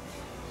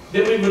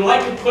 that we would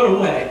like to put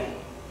away,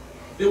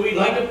 that we'd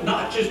like to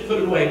not just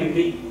put it away, to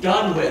be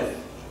done with,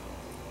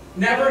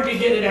 never to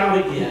get it out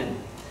again.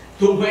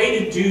 The way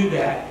to do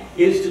that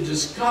is to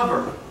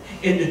discover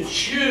and to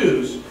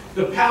choose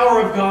the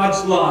power of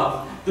God's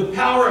love, the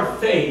power of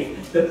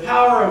faith, the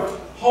power of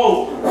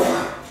hope,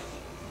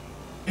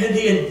 and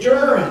the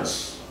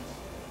endurance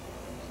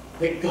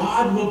that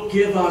God will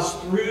give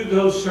us through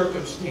those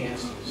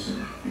circumstances.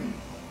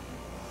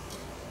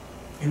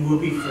 And we'll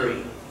be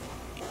free.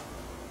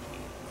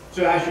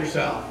 So ask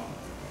yourself,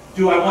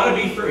 do I want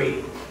to be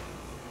free?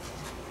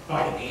 Oh,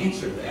 I can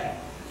answer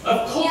that.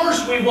 Of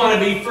course we want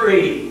to be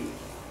free.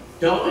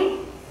 Don't we?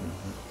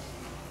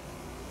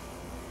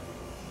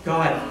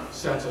 God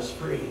sets us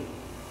free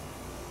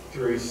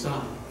through His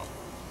Son.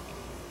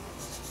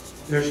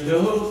 There's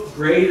no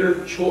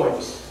greater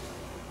choice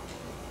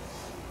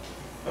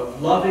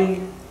of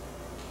loving,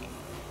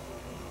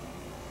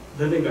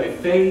 living by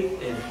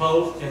faith and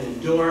hope and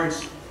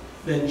endurance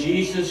than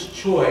Jesus'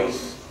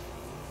 choice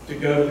to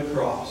go to the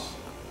cross.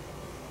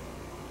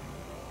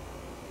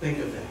 Think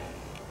of that.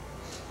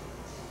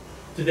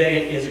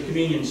 Today is a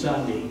Communion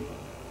Sunday.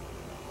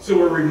 So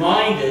we're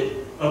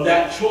reminded of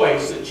that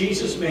choice that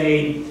Jesus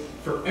made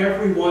for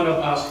every one of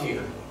us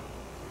here.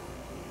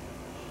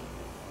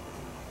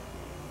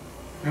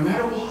 No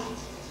matter what.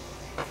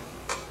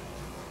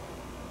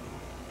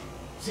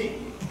 See,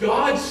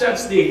 God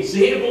sets the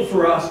example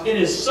for us in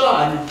His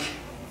Son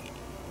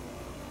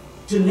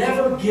to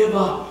never give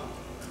up,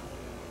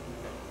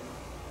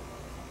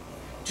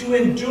 to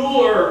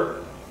endure,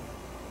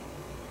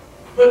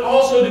 but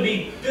also to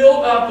be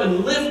built up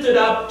and lifted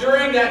up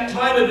during that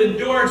time of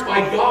endurance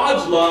by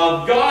God's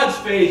love, God's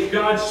faith,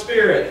 God's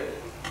Spirit.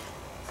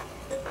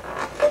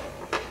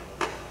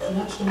 So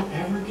let's don't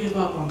ever give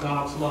up on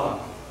God's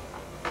love.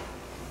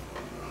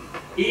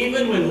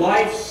 Even when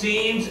life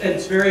seems at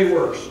its very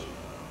worst.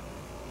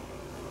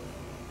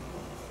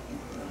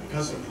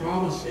 Because the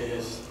promise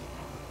is,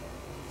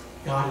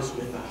 God is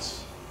with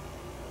us.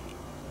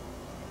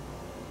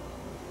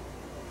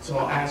 So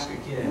I'll ask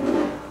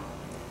again,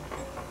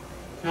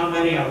 how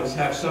many of us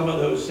have some of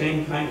those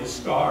same kind of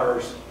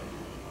scars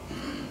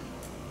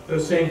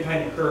those same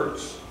kind of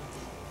hurts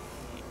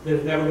that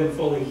have never been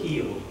fully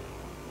healed.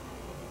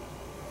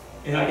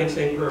 And I can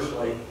say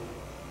personally,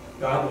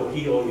 God will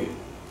heal you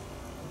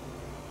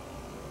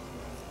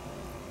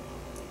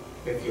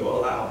if you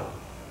allow it.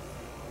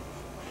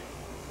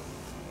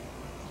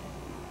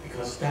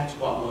 Because that's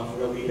what love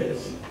really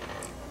is.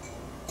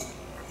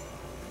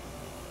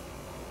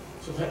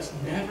 So let's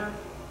never,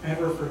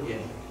 ever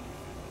forget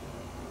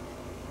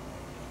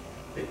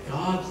that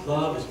God's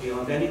love is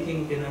beyond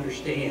anything we can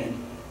understand,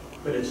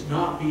 but it's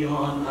not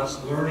beyond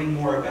us learning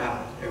more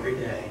about it every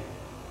day.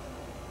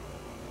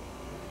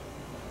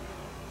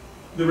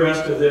 The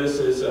rest of this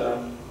is,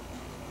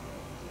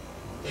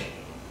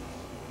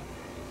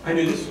 I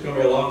knew this was going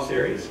to be a long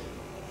series.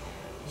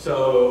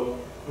 So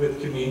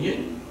with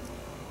communion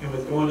and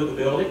with going to the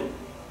building,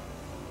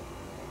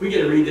 we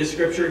get to read this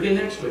scripture again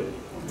next week.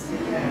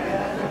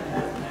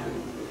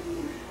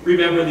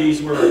 Remember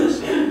these words,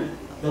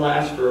 the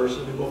last verse,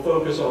 and we'll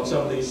focus on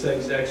some of these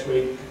things next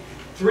week.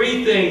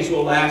 3 things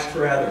will last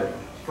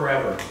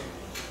forever.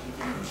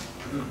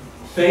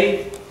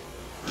 Faith,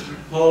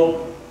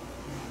 hope,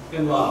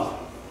 and love.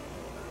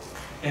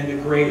 And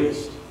the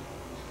greatest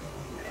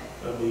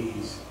of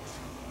these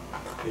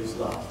is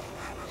love.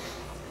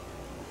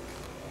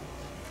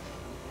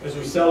 As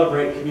we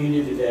celebrate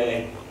communion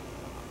today,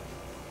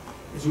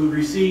 as we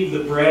receive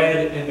the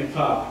bread and the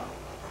cup,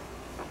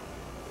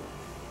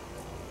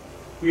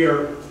 we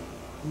are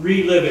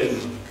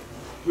reliving,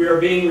 we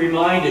are being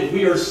reminded,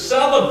 we are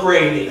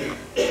celebrating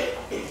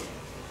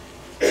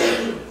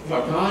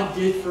what God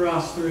did for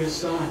us through His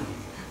Son.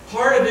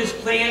 Part of His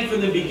plan from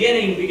the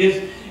beginning,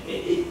 because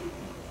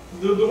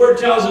the Word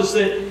tells us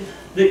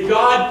that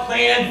God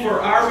planned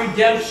for our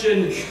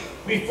redemption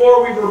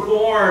before we were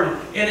born.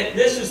 And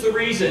this is the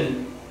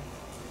reason.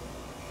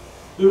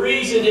 The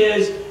reason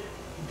is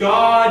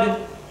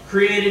God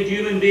created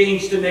human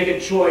beings to make a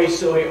choice,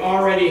 so He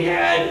already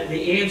had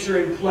the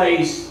answer in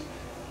place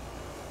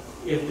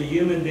if the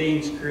human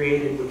beings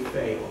created would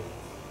fail.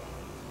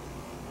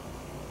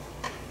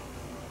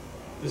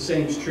 The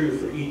same is true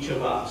for each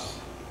of us.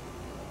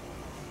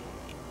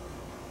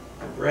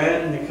 The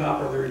bread and the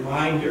cup are the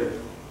reminder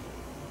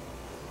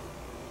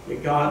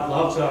that God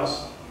loves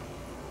us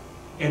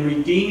and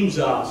redeems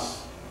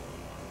us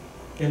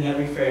in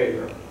every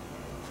failure.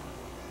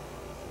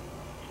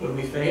 When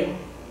we fail,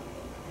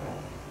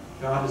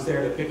 God is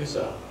there to pick us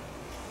up.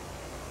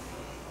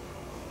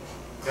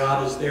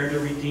 God is there to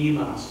redeem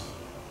us.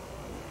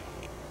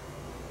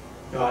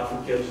 God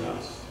forgives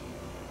us.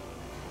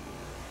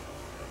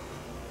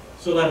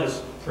 So let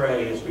us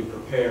pray as we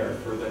prepare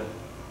for the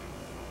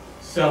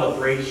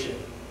celebration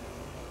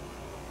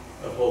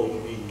of Holy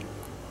Communion.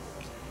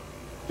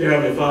 Dear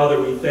Heavenly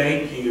Father, we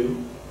thank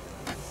You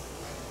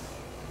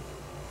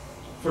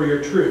for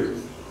Your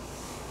truth.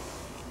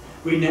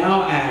 We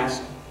now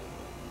ask,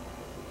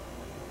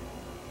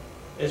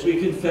 as we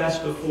confess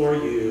before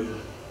You,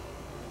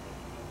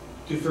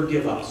 to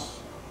forgive us.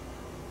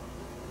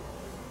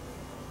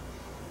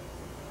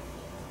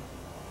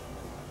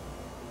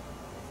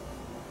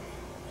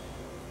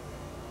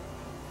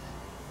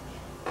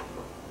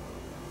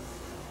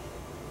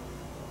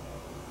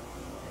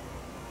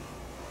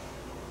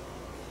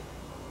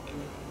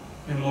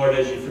 And Lord,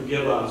 as You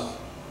forgive us,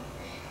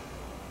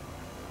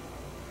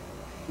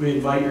 we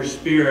invite Your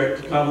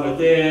Spirit to come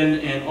within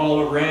and all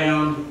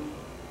around,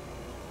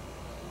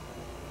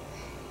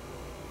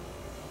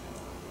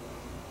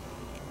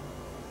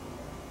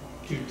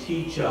 to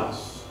teach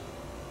us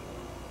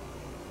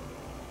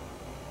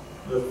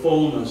the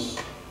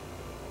fullness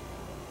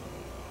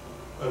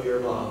of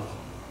Your love,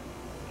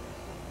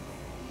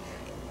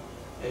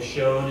 as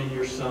shown in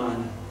Your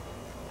Son,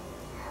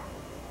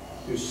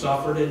 who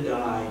suffered and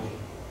died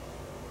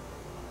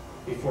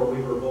before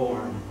we were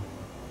born,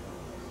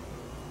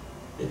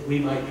 that we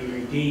might be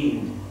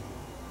redeemed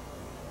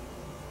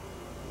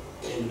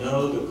and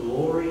know the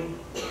glory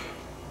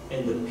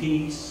and the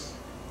peace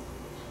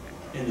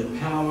and the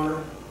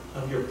power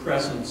of Your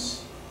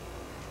presence,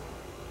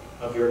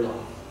 of Your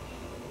love.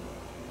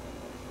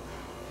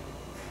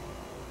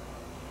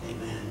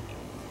 Amen.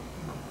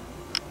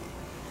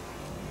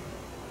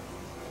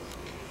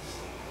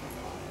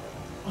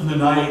 On the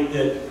night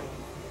that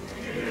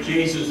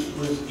Jesus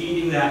was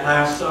eating that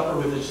Last Supper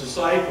with His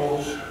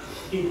disciples,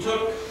 He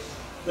took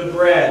the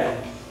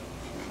bread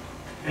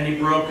and He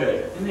broke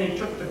it. And then He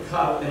took the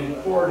cup and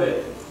He poured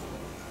it.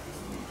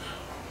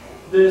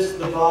 This,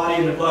 the body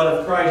and the blood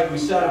of Christ, we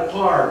set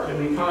apart and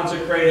we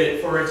consecrate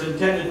it for its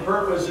intended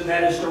purpose, and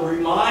that is to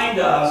remind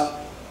us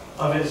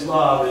of His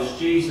love, as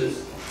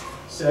Jesus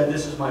said,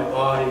 "This is My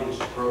body which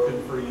is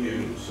broken for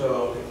you."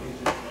 So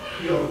if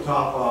you peel the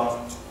top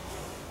off,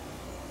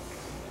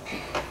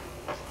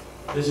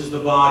 this is the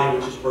body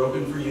which is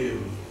broken for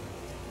you.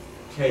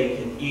 Take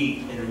and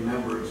eat in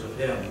remembrance of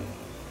Him.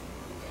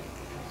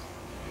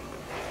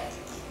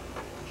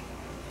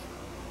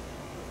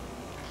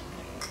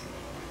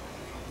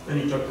 Then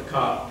He took the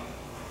cup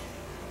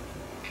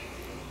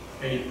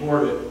and He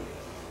poured it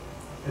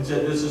and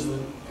said, "This is the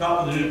cup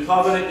of the new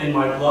covenant in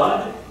My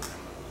blood.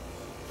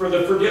 for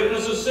the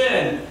forgiveness of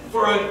sin,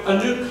 for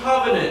a new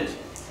covenant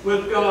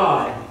with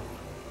God,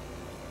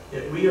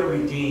 that we are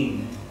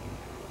redeemed.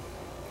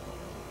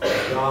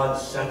 God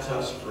sets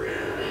us free.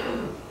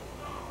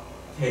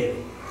 Take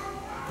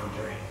and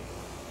drink.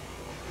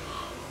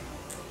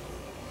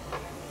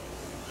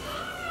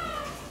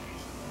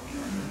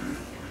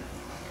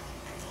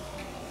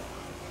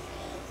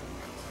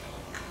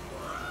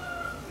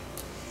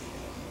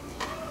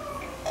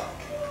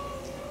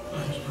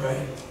 Let us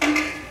pray.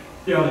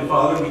 Dear Heavenly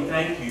Father, we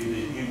thank you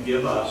that you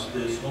give us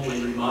this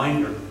holy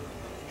reminder,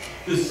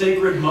 this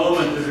sacred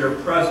moment of your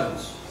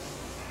presence.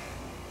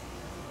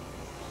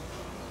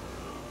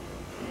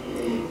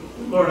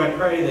 Lord, I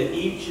pray that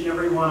each and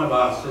every one of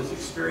us has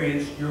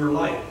experienced your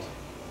light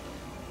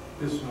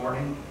this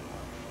morning.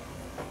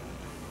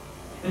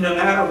 And no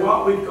matter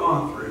what we've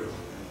gone through,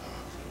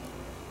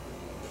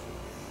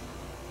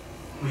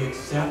 we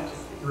accept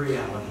the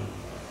reality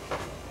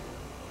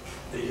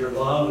that your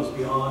love is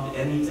beyond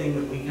anything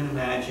that we can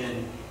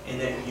imagine, and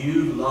that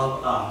you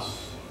love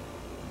us.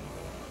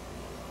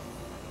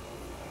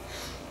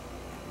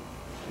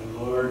 And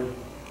Lord,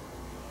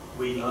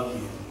 we love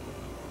you.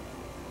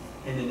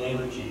 In the name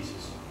of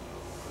Jesus.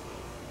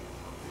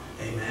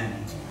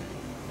 Amen.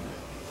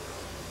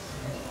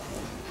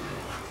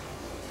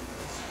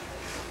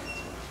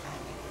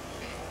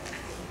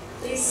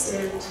 Please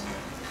stand.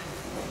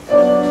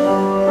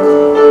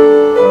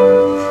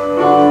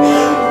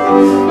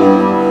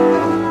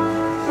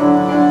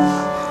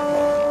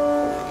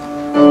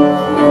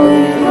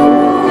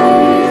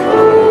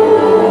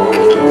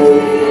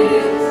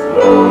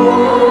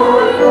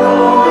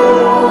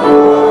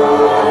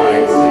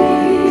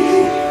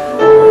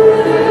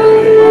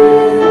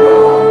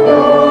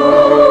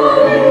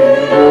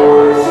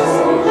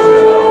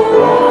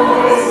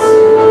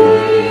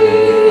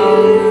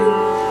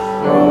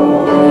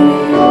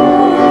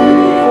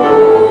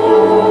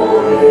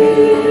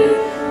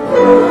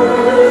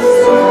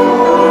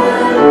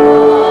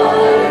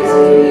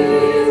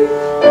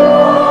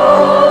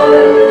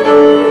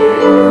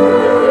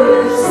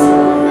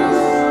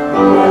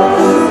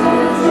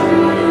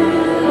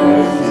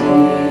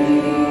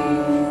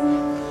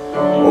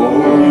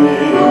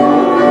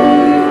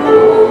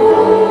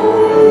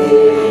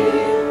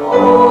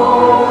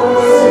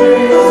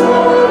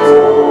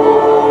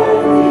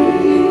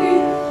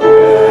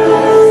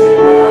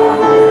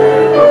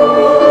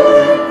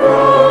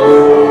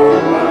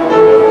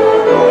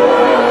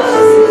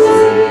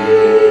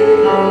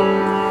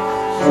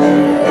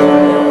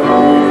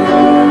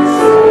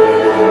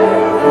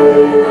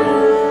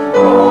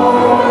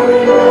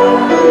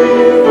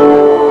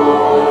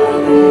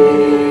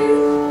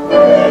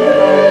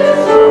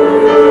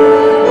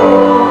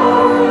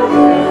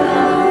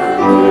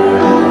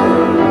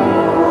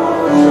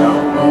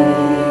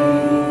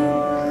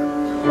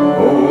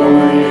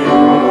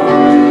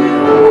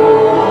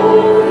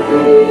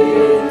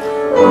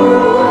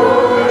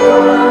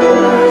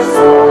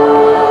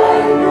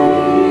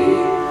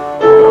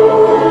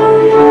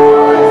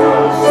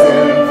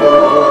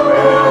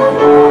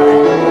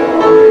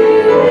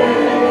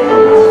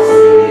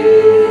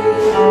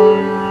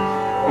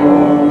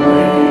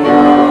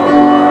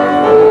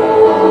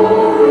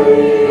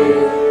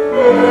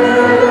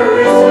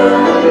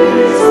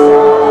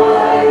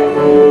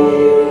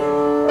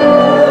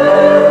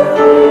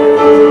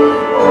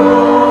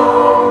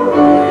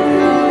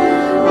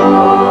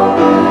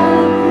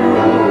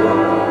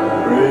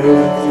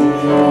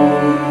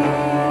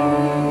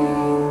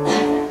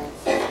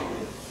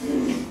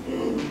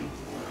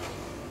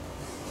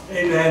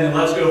 Amen. And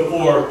let's go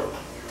forward.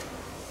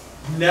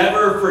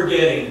 Never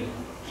forgetting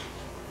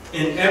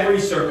in every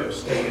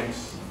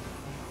circumstance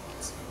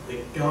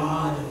that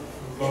God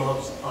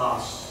loves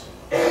us.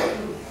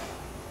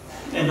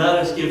 And let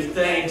us give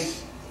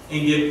thanks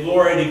and give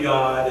glory to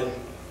God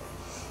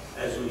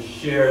as we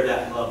share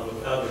that love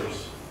with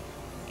others.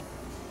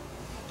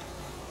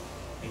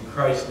 In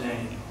Christ's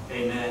name,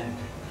 amen.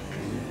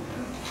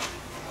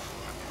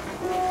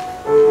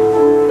 Amen.